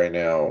speed right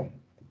now.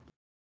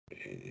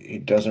 He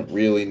doesn't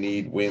really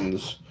need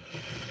wins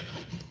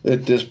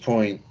at this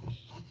point,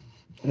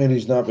 and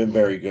he's not been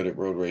very good at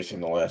road racing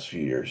the last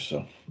few years.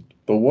 So,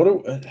 but what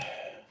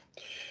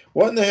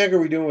in the heck are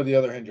we doing with the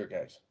other Hendrick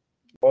guys?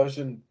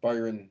 Larson,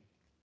 Byron,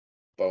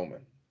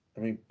 Bowman.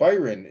 I mean,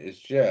 Byron is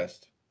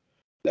just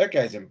that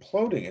guy's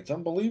imploding. It's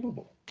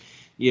unbelievable.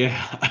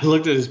 Yeah, I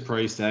looked at his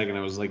price tag and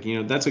I was like,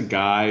 that's a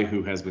guy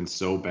who has been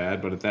so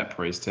bad, but at that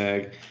price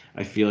tag,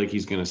 I feel like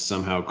he's going to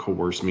somehow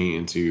coerce me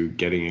into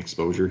getting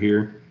exposure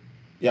here.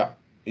 Yeah,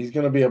 he's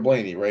going to be a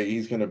Blaney, right?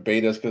 He's going to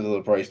bait us because of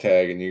the price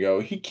tag, and you go,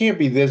 he can't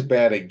be this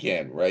bad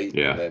again, right?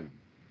 Yeah. And then,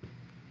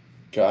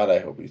 God, I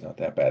hope he's not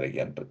that bad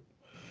again. But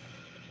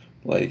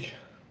like,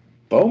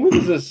 Bowman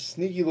is a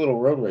sneaky little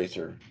road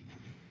racer.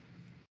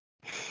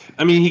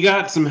 I mean, he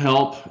got some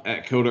help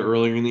at Coda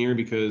earlier in the year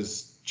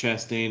because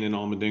Chastain and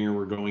Allmendinger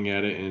were going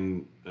at it,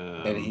 and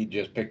He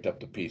just picked up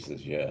the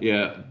pieces, yeah.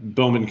 Yeah,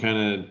 Bowman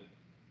kind of.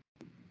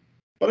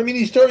 But I mean,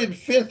 he started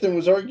fifth and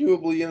was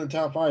arguably in the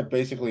top five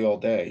basically all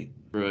day.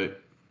 Right.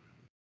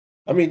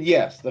 I mean,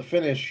 yes, the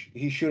finish,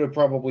 he should have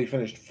probably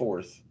finished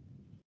fourth.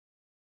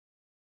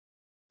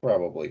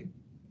 Probably.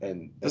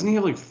 Doesn't he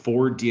have like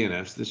 4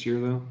 DNFs this year,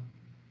 though?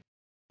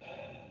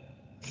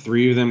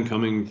 3 of them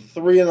coming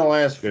three in the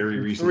last very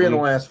recently. 3 in the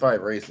last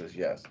 5 races,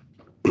 yes.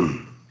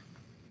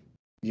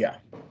 Yeah,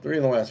 3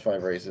 in the last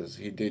 5 races.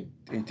 He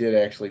did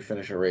actually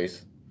finish a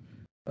race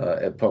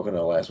at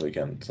Pocono last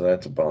weekend, so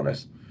that's a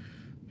bonus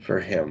for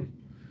him.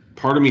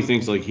 Part of me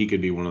thinks like he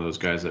could be one of those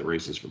guys that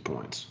races for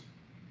points.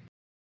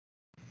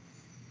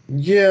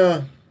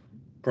 Yeah,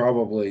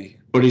 probably.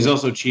 But he's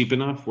also cheap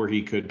enough where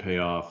he could pay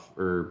off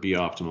or be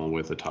optimal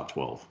with a top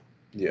 12.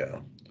 Yeah.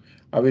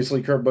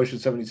 Obviously, Kurt Busch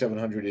at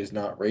 7,700 is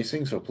not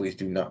racing, so please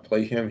do not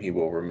play him. He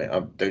will remain.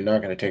 They're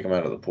not going to take him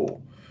out of the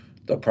pool.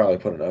 They'll probably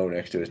put an O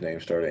next to his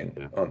name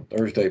starting on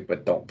Thursday,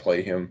 but don't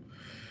play him.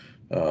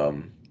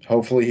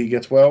 Hopefully he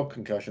gets well.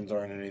 Concussions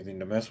aren't anything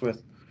to mess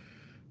with.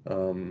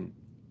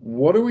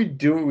 What are we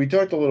doing? We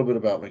talked a little bit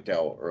about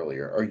McDowell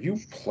earlier. Are you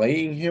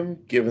playing him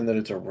given that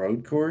it's a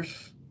road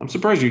course? I'm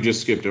surprised you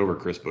just skipped over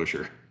Chris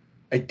Buescher.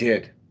 I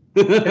did.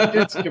 I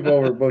did skip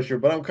over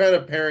Buescher, but I'm kind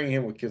of pairing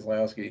him with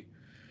Keselowski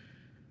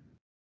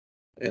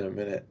in a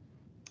minute.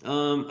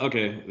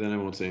 Okay, then I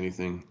won't say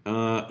anything.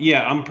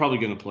 Yeah, I'm probably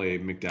going to play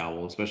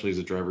McDowell, especially as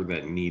a driver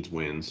that needs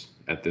wins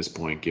at this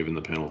point, given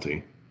the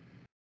penalty.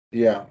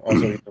 Yeah,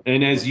 also.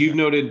 And as you've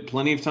noted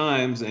plenty of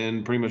times,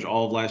 and pretty much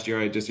all of last year,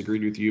 I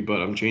disagreed with you,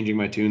 but I'm changing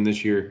my tune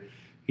this year.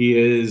 He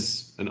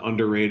is an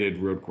underrated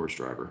road course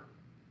driver.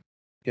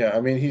 Yeah,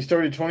 I mean, he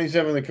started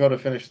 27th at Dakota,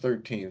 finished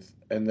 13th,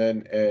 and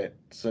then at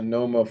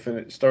Sonoma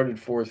started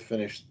 4th,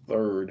 finished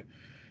 3rd,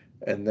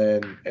 and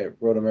then at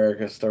Road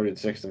America started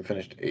 6th and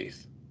finished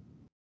 8th.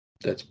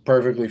 That's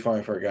perfectly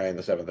fine for a guy in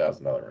the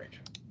 $7,000 range.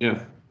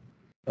 Yeah.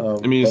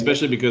 I mean,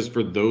 especially because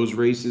for those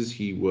races,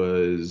 he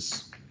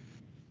was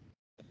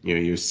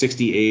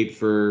 68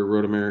 for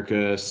Road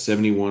America,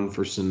 71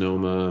 for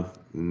Sonoma,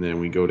 and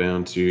then we go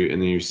down to,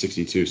 and then he was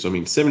 62. So, I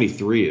mean,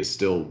 73 is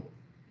still.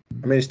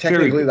 I mean, it's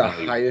technically the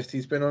highest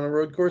he's been on a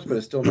road course, but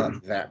it's still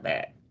not that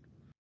bad.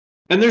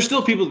 And there's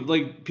still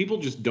people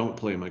just don't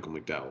play Michael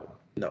McDowell.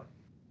 No.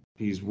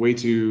 He's way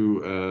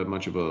too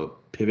much of a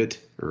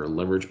pivot or a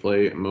leverage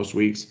play most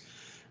weeks.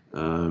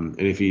 And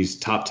if he's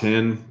top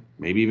 10,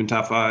 maybe even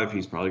top 5,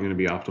 he's probably going to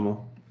be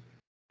optimal.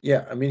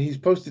 Yeah, I mean, he's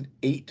posted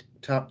 8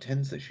 top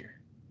 10s this year.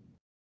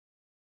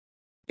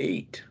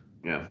 8.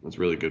 Yeah, that's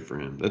really good for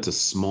him. That's a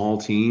small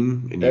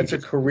team. And that's a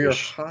career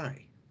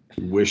high.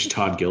 Wish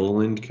Todd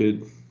Gilliland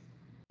could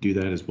do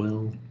that as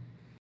well.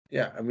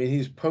 Yeah, I mean,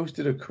 he's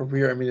posted a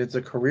career. I mean, it's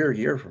a career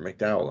year for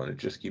McDowell, and it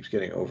just keeps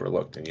getting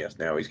overlooked. And yes,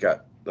 now he's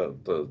got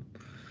the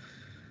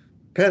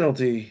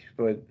penalty,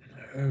 but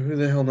who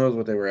the hell knows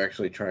what they were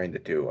actually trying to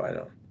do? I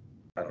don't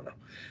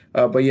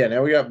know. But yeah,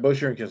 now we got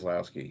Buescher and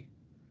Keselowski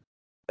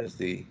as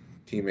the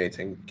teammates,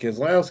 and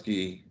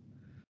Keselowski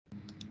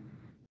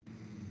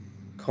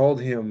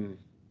called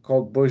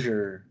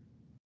Buescher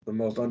the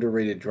most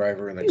underrated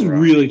driver in the garage. He's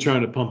really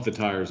trying to pump the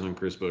tires on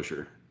Chris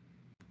Buescher.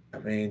 I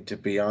mean, to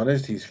be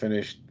honest, he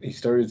started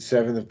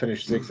 7th and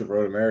finished 6th at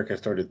Road America,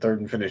 started 3rd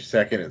and finished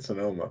 2nd at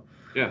Sonoma.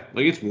 Yeah,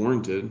 like it's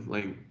warranted.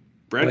 Like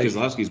Brad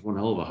Keselowski's one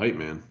hell of a hype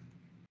man.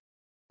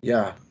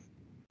 Yeah.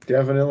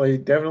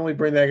 Definitely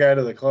bring that guy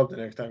to the club the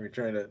next time you're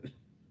trying to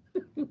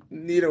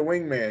need a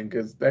wingman,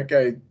 because that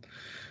guy,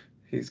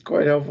 he's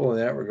quite helpful in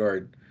that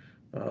regard.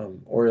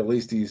 Or at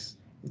least he's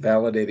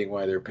validating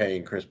why they're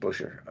paying Chris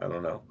Buescher. I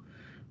don't know.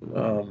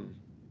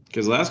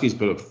 Keselowski's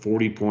put up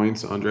 40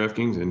 points on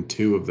DraftKings in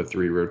 2 of the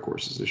 3 road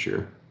courses this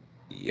year.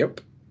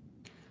 Yep.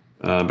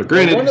 But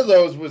granted, one of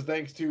those was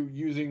thanks to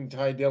using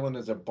Ty Dillon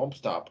as a bump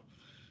stop,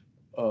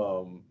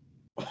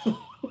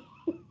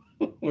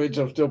 which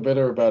I'm still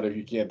bitter about if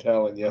you can't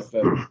tell. And yes,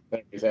 that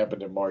has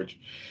happened in March.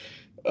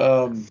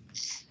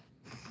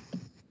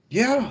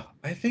 Yeah,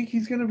 I think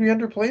he's going to be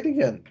underplayed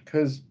again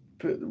because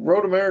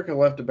Road America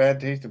left a bad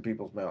taste in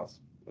people's mouths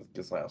with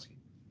Keselowski.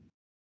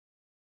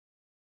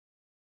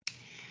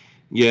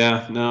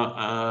 Yeah, no,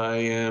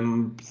 I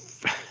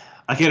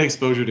get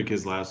exposure to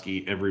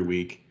Keselowski every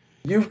week.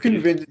 You've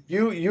convinced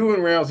you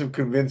and Rouse have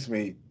convinced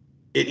me.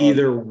 It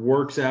either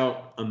works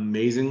out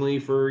amazingly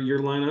for your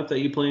lineup that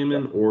you play him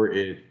in, or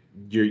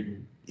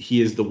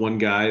he is the one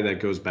guy that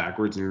goes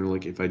backwards, and you're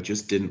like, if I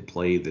just didn't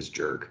play this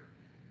jerk.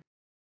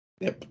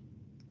 Yep.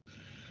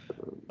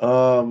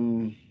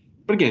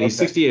 But again, he's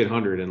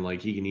 6,800, and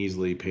like he can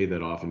easily pay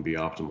that off and be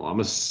optimal. I'm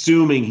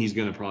assuming he's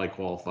going to probably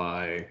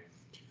qualify.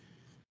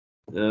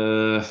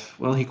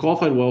 Well, he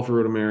qualified well for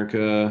Road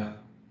America,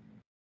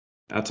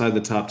 outside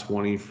the top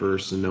 20 for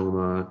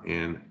Sonoma,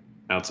 and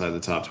outside the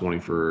top 20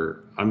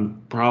 for.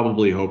 I'm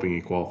probably hoping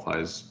he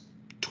qualifies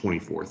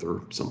 24th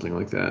or something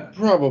like that.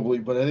 Probably,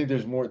 but I think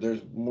there's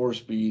more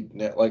speed.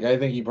 Like I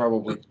think he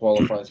probably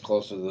qualifies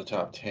closer to the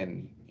top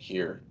 10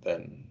 here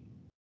than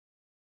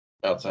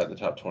outside the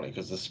top 20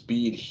 because the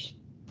speed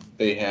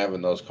they have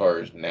in those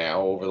cars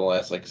now over the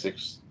last like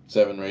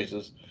 6-7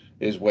 races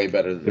is way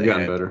better than They've they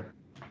gotten had better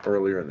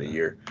earlier in the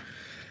year.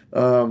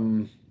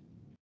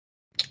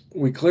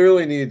 We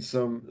clearly need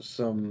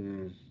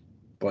some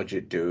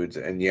budget dudes,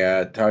 and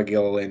yeah, Todd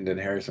Gilliland and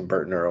Harrison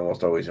Burton are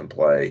almost always in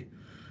play.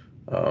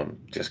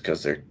 Just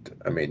because they're,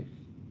 I mean,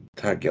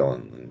 Todd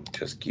Gilliland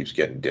just keeps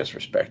getting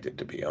disrespected,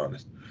 to be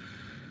honest.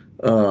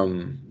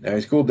 Now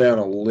he's cooled down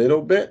a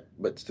little bit,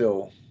 but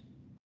still,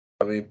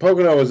 I mean,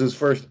 Pocono was his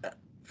first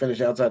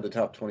finish outside the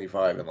top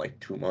 25 in like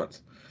 2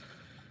 months.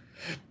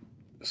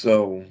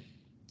 So,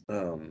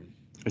 I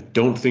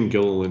don't think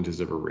Gilliland has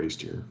ever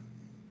raced here.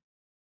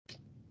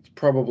 it's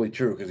probably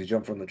true because he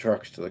jumped from the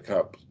trucks to the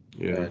Cup.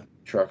 Yeah. And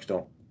trucks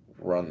don't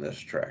run this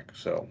track,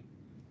 so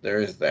there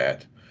is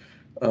that.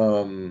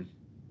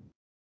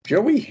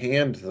 Joey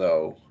Hand,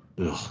 though.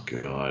 Oh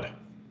God.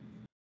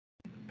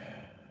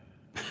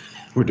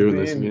 We're doing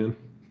this again.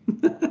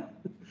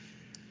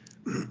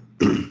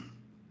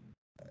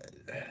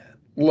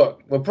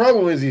 Look, the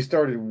problem is he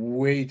started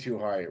way too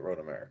high at Road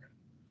America.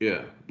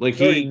 Yeah, like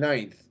starting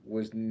ninth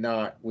was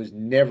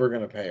never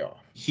going to pay off.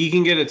 He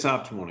can get a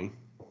top 20.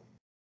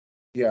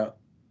 Yeah,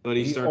 but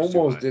he starts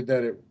almost did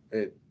that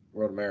at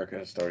Road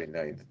America, starting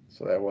ninth.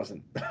 So that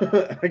wasn't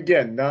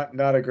again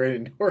not a great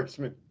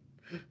endorsement,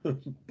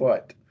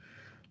 but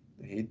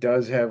he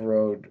does have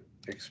road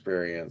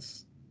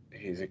experience.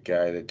 He's a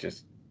guy that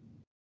just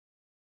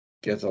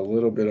gets a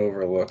little bit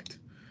overlooked.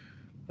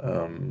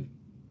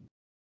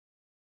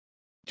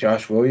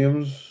 Josh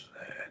Williams,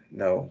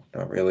 no,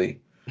 not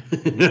really.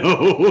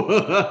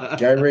 No.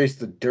 Guy raced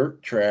the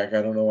dirt track.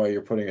 I don't know why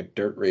you're putting a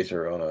dirt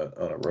racer on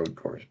a road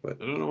course,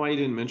 but I don't know why you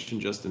didn't mention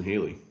Justin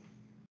Haley.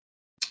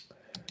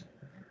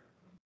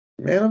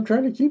 Man, I'm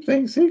trying to keep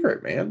things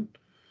secret, man.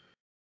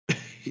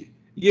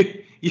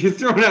 You're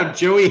throwing out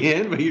Joey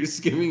Hand, but you're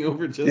skimming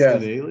over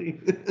Justin Haley.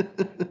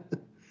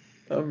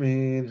 I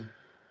mean,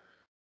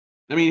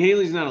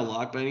 Haley's not a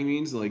lock by any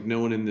means. Like,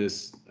 no one in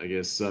this, I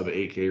guess, sub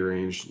 8K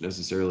range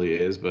necessarily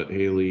is. But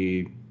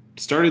Haley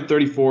started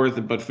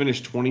 34th, but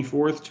finished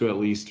 24th to at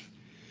least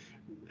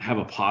have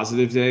a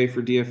positive day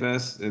for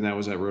DFS, and that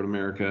was at Road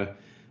America.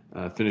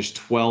 Finished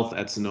 12th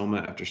at Sonoma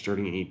after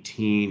starting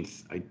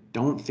 18th. I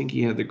don't think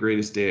he had the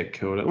greatest day at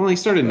Coda. Well, he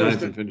started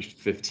 9th and finished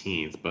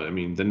 15th, but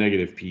the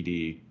negative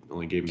PD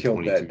only gave him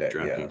 22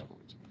 DraftKings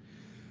points.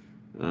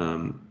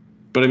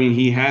 But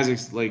he has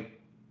he's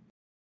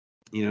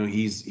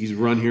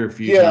run here a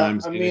few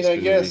times. I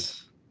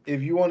guess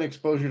if you want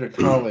exposure to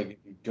colleague,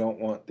 you don't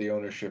want the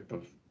ownership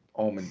of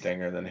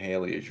Allmendinger, then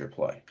Haley is your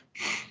play,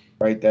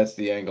 right? That's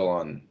the angle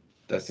on.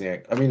 That's the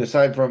angle.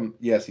 Aside from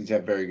yes, he's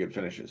had very good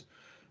finishes,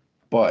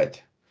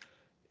 but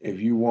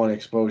if you want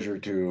exposure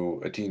to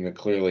a team that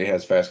clearly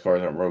has fast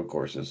cars on road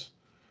courses,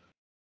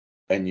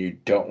 and you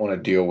don't want to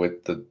deal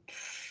with the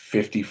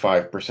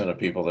 55% of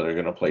people that are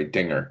going to play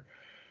Dinger,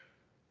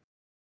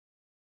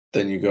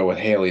 then you go with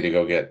Haley to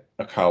go get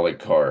a colleague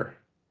car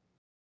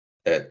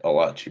at a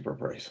lot cheaper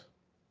price.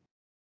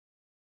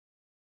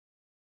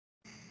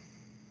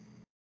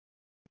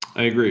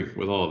 I agree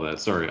with all of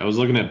that. Sorry, I was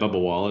looking at Bubba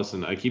Wallace,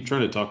 and I keep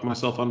trying to talk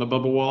myself onto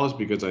Bubba Wallace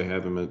because I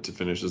have him to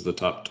finish as the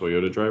top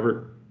Toyota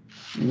driver.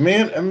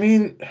 Man,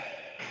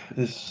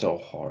 this is so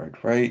hard,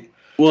 right?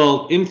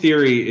 Well, in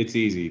theory, it's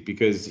easy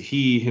because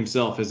he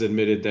himself has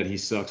admitted that he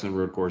sucks on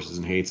road courses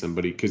and hates them.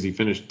 But because he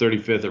finished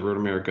 35th at Road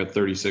America,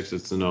 36th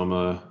at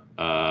Sonoma,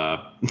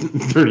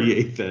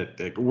 38th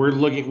at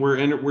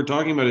we're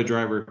talking about a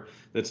driver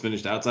that's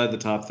finished outside the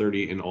top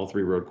 30 in all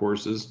 3 road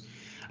courses.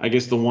 I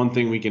guess the one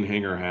thing we can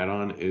hang our hat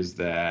on is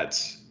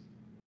that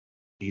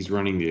he's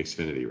running the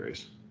Xfinity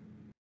race,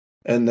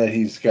 and that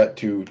he's got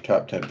 2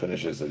 top 10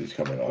 finishes that he's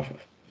coming off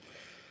of.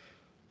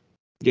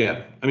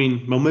 Yeah,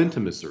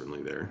 momentum is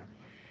certainly there.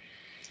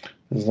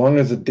 As long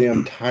as the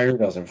damn tire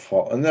doesn't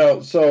fall.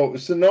 No, so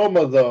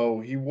Sonoma,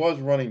 though, he was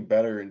running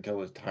better until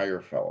his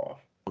tire fell off.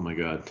 Oh my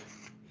God.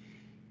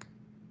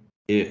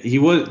 He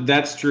was.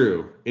 That's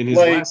true. In his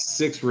Like, last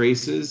 6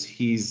 races,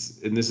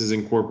 and this is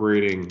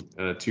incorporating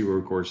 2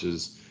 road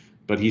courses,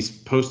 but he's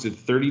posted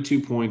 32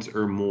 points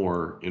or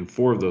more in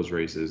 4 of those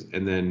races,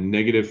 and then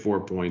 -4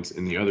 points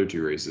in the other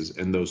 2 races.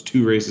 And those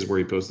 2 races where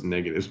he posted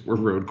negatives were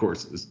road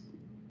courses.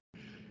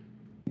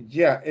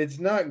 yeah, it's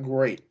not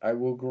great. I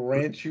will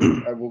grant you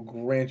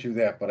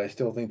that, but I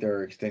still think there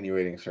are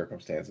extenuating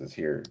circumstances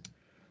here.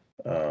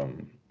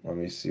 Let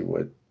me see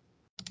what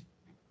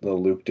the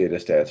loop data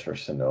stats for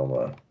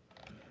Sonoma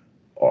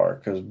are,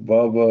 because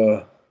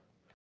Bubba.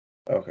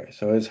 Okay,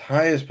 so his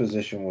highest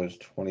position was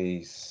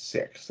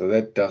 26, so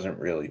that doesn't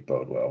really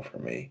bode well for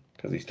me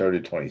because he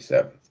started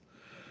 27th.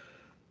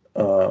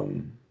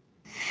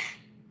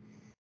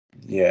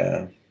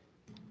 Yeah,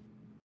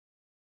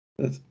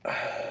 that's,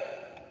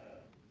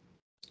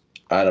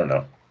 I don't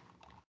know.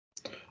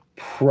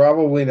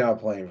 Probably not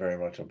playing very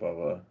much of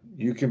Bubba.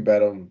 You can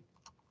bet him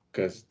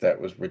because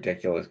that was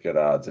ridiculous good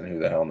odds, and who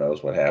the hell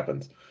knows what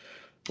happens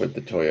with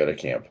the Toyota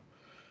camp.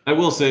 I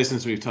will say,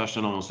 since we've touched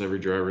on almost every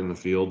driver in the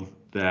field,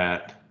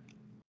 that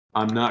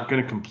I'm not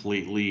going to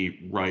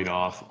completely write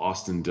off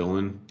Austin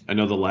Dillon. I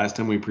know the last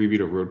time we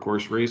previewed a road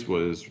course race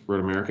was Road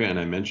America, and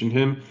I mentioned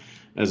him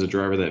as a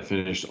driver that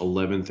finished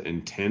 11th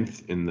and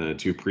 10th in the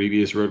 2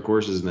 previous road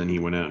courses, and then he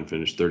went out and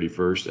finished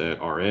 31st at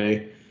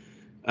RA.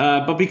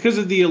 But because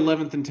of the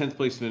 11th and 10th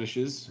place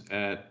finishes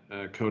at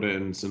Coda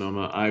and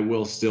Sonoma, I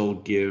will still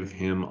give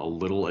him a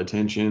little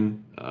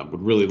attention.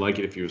 Would really like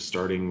it if he was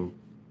starting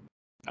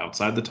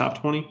outside the top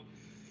 20.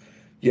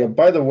 Yeah,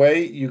 by the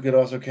way, you could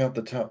also count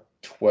the top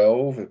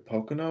 12 at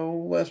Pocono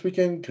last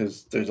weekend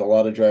because there's a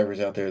lot of drivers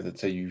out there that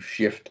say you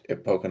shift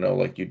at Pocono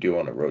like you do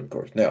on a road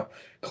course. Now,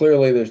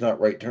 clearly there's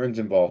not right turns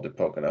involved at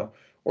Pocono,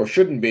 or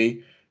shouldn't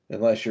be,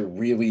 unless you're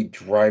really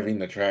driving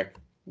the track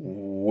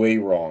way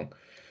wrong.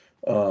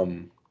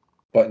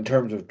 But in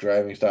terms of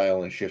driving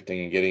style and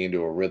shifting and getting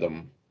into a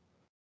rhythm,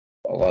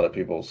 a lot of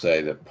people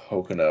say that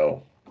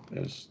Pocono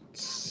is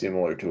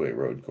similar to a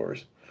road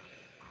course.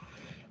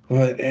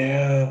 But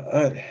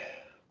yeah,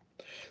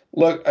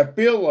 look, I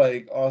feel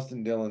like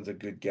Austin Dillon's a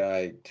good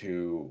guy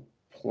to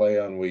play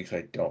on weeks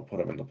I don't put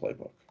him in the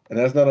playbook. And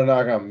that's not a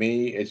knock on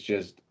me. It's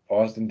just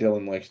Austin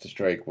Dillon likes to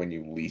strike when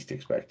you least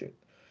expect it.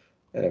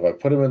 And if I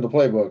put him in the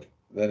playbook,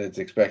 then it's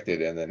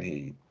expected, and then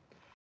he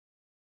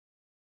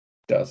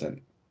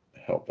doesn't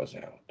help us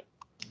out.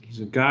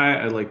 He's a guy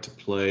I like to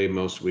play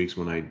most weeks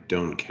when I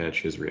don't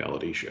catch his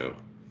reality show,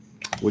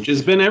 which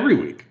has been every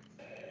week.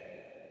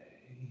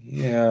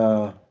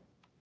 Yeah.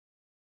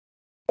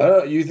 I don't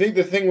know. You think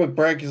the thing with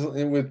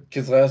with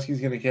Keselowski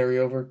is going to carry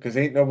over?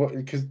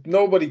 Because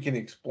nobody can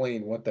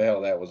explain what the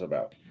hell that was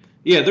about.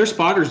 Yeah, their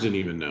spotters didn't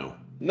even know.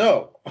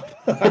 No,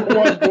 I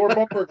watched Door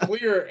Bumper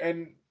Clear,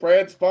 and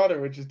Brad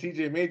Spotter, which is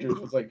TJ Majors,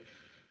 was like,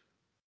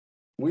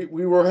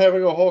 we were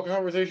having a whole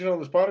conversation on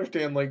the spotter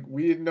stand, like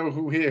we didn't know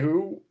who hit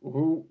who,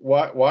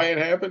 why it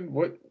happened,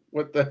 what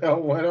the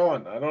hell went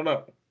on. I don't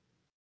know.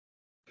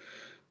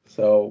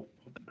 So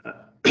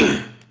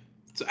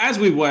So as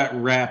we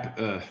wrap,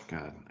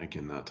 God, I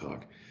cannot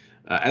talk.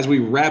 As we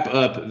wrap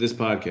up this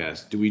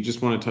podcast, do we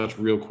just want to touch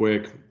real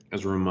quick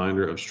as a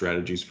reminder of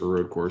strategies for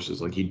road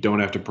courses? Like, you don't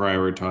have to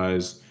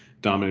prioritize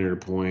dominator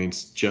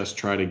points. Just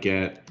try to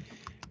get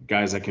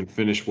guys that can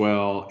finish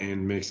well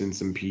and mix in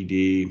some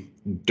PD.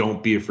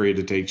 Don't be afraid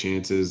to take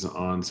chances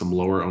on some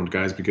lower owned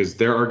guys because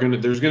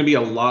there's gonna be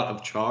a lot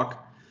of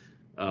chalk,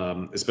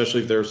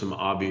 especially if there are some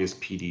obvious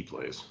PD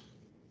plays.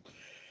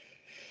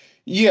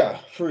 yeah,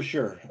 for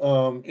sure.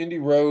 Indy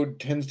Road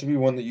tends to be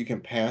one that you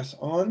can pass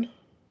on.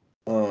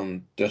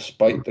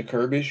 Despite the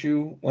curb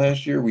issue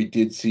last year, we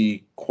did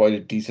see quite a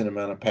decent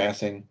amount of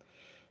passing,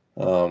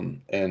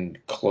 and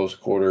close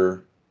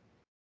quarter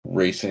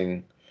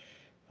racing.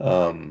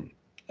 And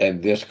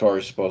this car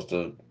is supposed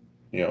to,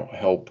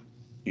 help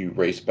you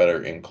race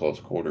better in close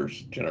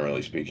quarters,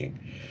 generally speaking.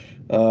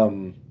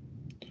 Um,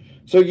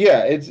 so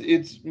yeah,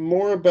 it's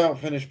more about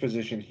finish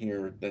position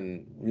here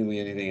than really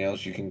anything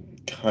else. You can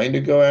kind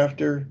of go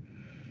after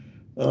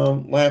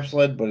laps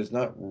led, but it's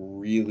not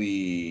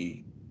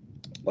really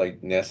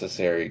like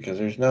necessary because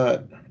there's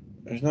not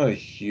a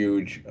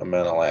huge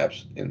amount of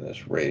laps in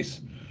this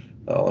race.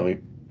 Let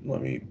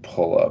me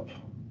pull up.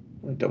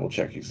 Let me double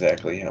check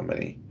exactly how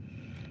many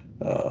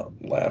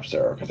laps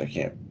there are because I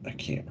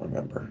can't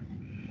remember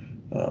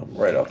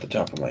right off the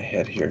top of my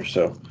head here.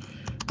 So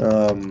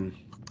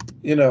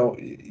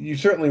you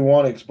certainly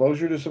want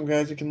exposure to some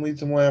guys that can lead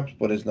some laps,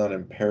 but it's not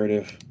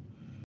imperative.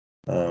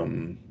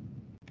 Um,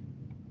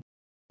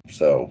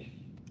 so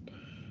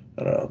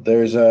I don't know.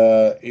 There's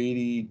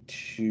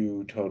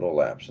 82 total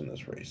laps in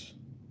this race.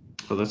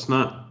 So that's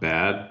not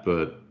bad,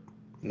 but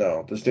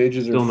No, the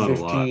stages are still not a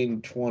lot.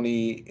 15,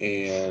 20,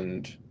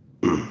 and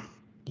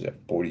is that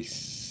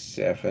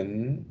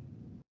 47?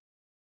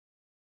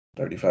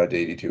 35 to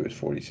 82 is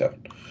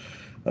 47.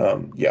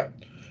 Yeah.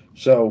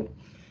 So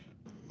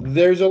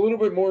There's a little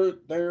bit more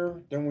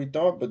there than we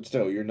thought, but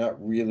still, you're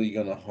not really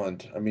going to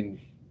hunt. I mean,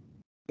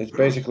 it's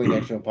basically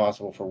next to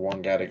impossible for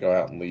one guy to go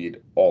out and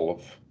lead all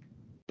of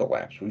the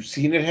laps. We've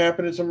seen it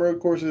happen at some road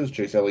courses.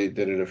 Chase Elliott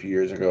did it a few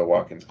years ago at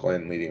Watkins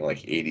Glen, leading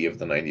like 80 of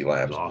the 90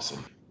 laps. That's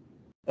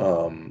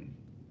awesome.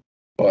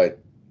 But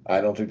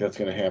I don't think that's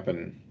going to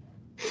happen.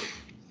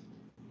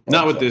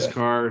 Not with this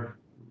car.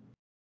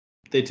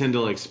 They tend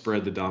to like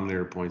spread the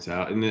dominator points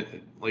out, and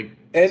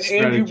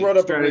and you brought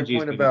up a great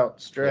point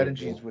about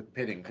strategies with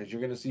pitting, because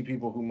you're going to see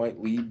people who might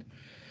lead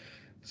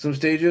some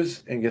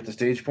stages and get the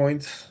stage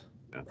points,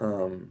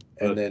 and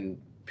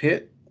then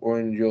pit, or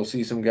you'll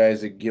see some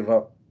guys that give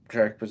up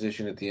track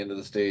position at the end of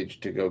the stage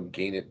to go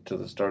gain it to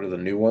the start of the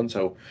new one.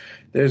 So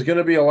there's going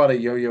to be a lot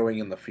of yo-yoing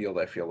in the field,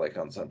 I feel like,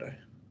 on Sunday.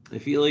 I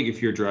feel like if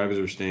your drivers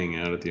are staying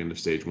out at the end of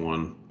stage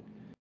one,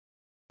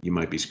 you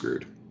might be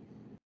screwed.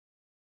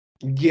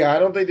 Yeah, I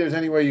don't think there's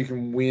any way you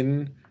can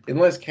win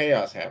unless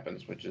chaos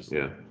happens, which is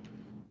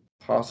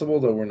possible,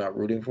 though we're not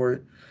rooting for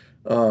it.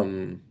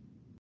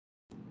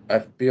 I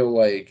feel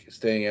like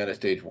staying out of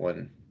stage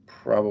one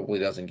probably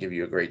doesn't give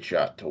you a great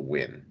shot to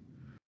win.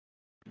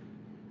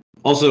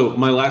 Also,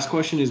 my last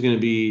question is going to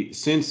be,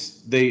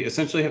 since they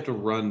essentially have to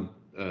run,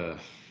 they're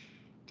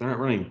not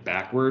running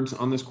backwards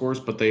on this course,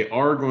 but they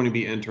are going to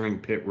be entering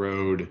pit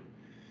road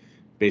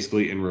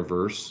basically in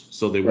reverse.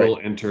 So they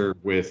will enter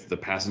with the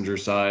passenger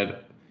side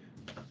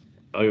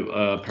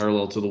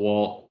parallel to the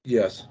wall.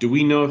 Yes. Do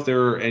we know if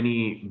there are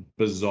any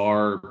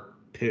bizarre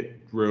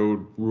pit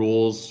road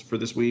rules for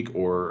this week,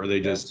 or are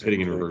they just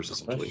pitting in reverse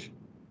essentially?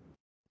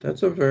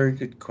 That's a very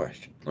good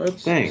question.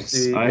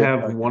 Thanks. I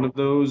have one of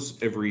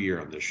those every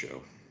year on this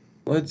show.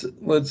 Let's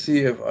see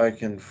if I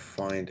can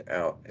find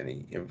out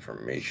any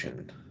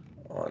information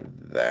on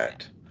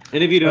that.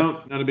 And if you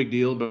don't, not a big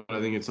deal, but I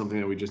think it's something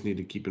that we just need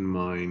to keep in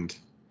mind.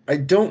 I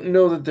don't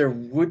know that there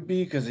would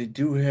be, because they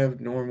do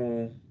have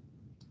normal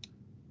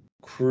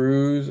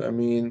crews. I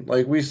mean,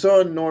 like we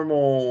saw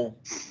normal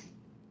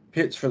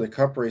pits for the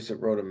Cup race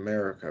at Road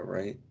America,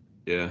 right?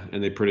 Yeah,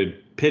 and they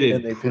pitted pretty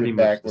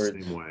much the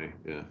same way.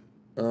 Yeah.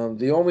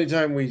 The only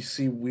time we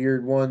see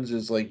weird ones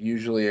is like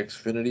usually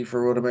Xfinity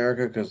for Road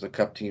America, because the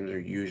Cup teams are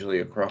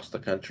usually across the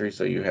country,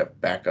 so you have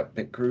backup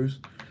pit crews.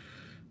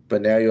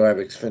 But now you'll have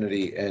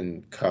Xfinity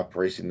and Cup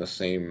racing the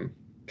same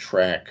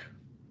track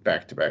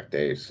back-to-back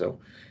days, so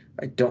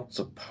I don't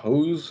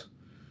suppose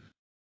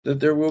that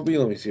there will be.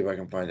 Let me see if I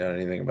can find out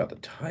anything about the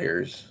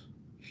tires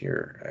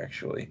here,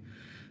 actually.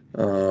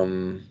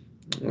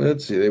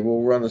 Let's see. They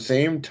will run the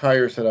same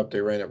tire setup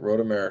they ran at Road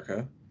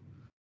America.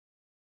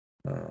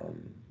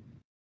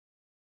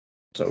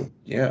 So,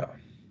 yeah.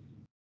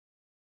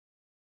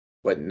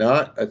 But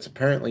it's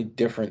apparently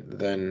different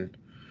than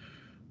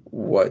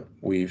what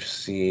we've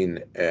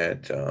seen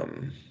at...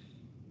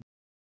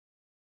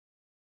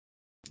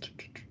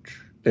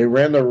 they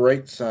ran the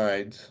right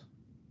sides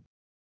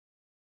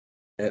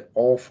at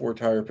all 4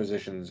 tire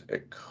positions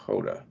at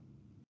COTA.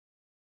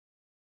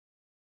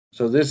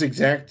 So they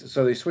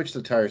switched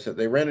the tire set.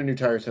 They ran a new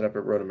tire setup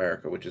at Road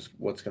America, which is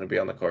what's going to be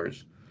on the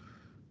cars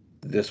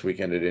this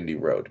weekend at Indy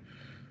Road.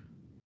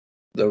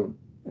 The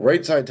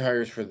right side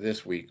tires for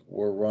this week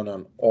were run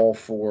on all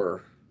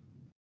 4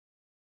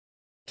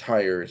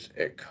 tires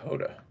at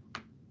COTA.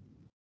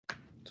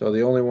 So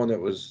the only one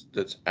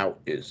that's out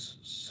is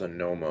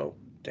Sonoma.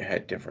 They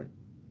had different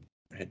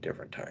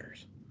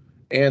tires.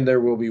 And there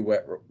will be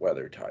wet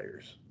weather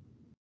tires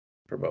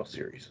for both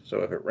series. So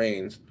if it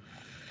rains,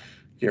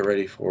 get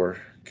ready for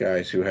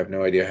guys who have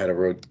no idea how to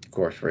road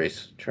course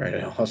race, trying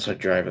to also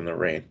drive in the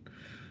rain.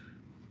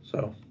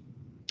 So.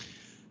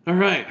 All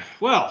right.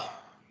 Well,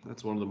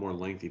 that's one of the more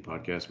lengthy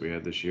podcasts we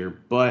had this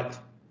year, but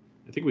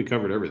I think we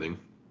covered everything.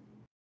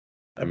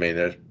 I mean,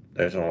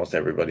 there's almost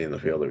everybody in the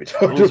field that we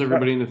talked about. Almost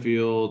everybody in the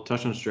field,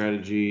 touch on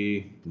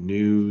strategy,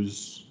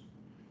 news.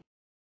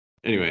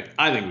 Anyway,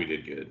 I think we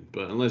did good.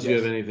 But unless you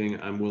have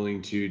anything, I'm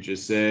willing to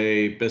just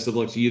say best of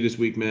luck to you this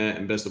week, Matt,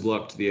 and best of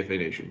luck to the FA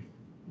Nation.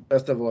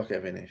 Best of luck,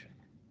 FA Nation.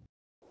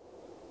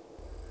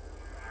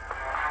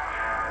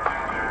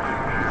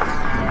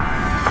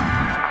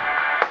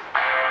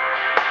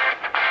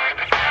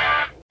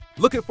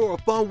 Looking for a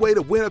fun way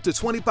to win up to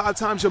 25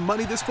 times your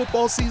money this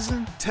football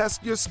season?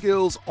 Test your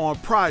skills on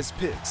Prize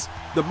Picks,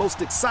 the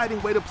most exciting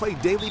way to play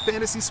daily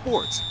fantasy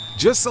sports.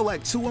 Just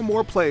select 2 or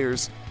more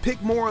players, pick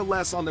more or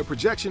less on their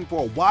projection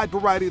for a wide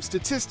variety of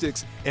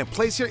statistics, and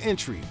place your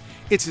entry.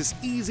 It's as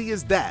easy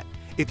as that.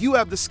 If you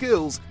have the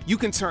skills, you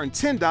can turn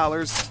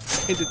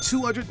 $10 into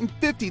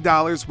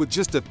 $250 with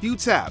just a few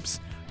taps.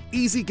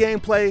 Easy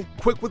gameplay,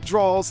 quick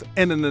withdrawals,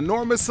 and an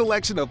enormous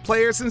selection of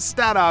players and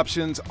stat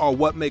options are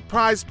what make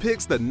Prize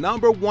Picks the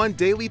 #1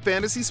 daily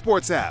fantasy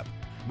sports app.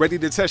 Ready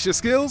to test your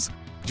skills?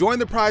 Join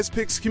the Prize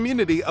Picks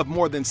community of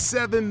more than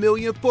 7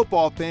 million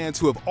football fans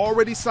who have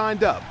already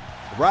signed up.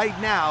 Right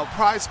now,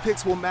 Prize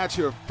Picks will match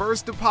your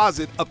first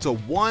deposit up to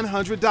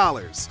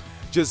 $100.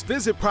 Just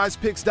visit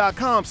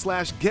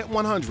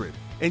prizepicks.com/get100.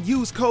 and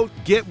use code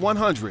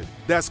GET100.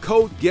 That's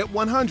code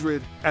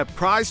GET100 at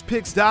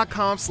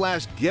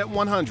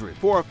prizepicks.com/get100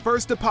 for a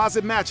first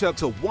deposit match up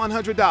to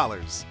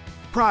 $100.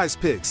 Prize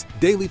Picks,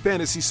 daily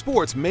fantasy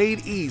sports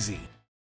made easy.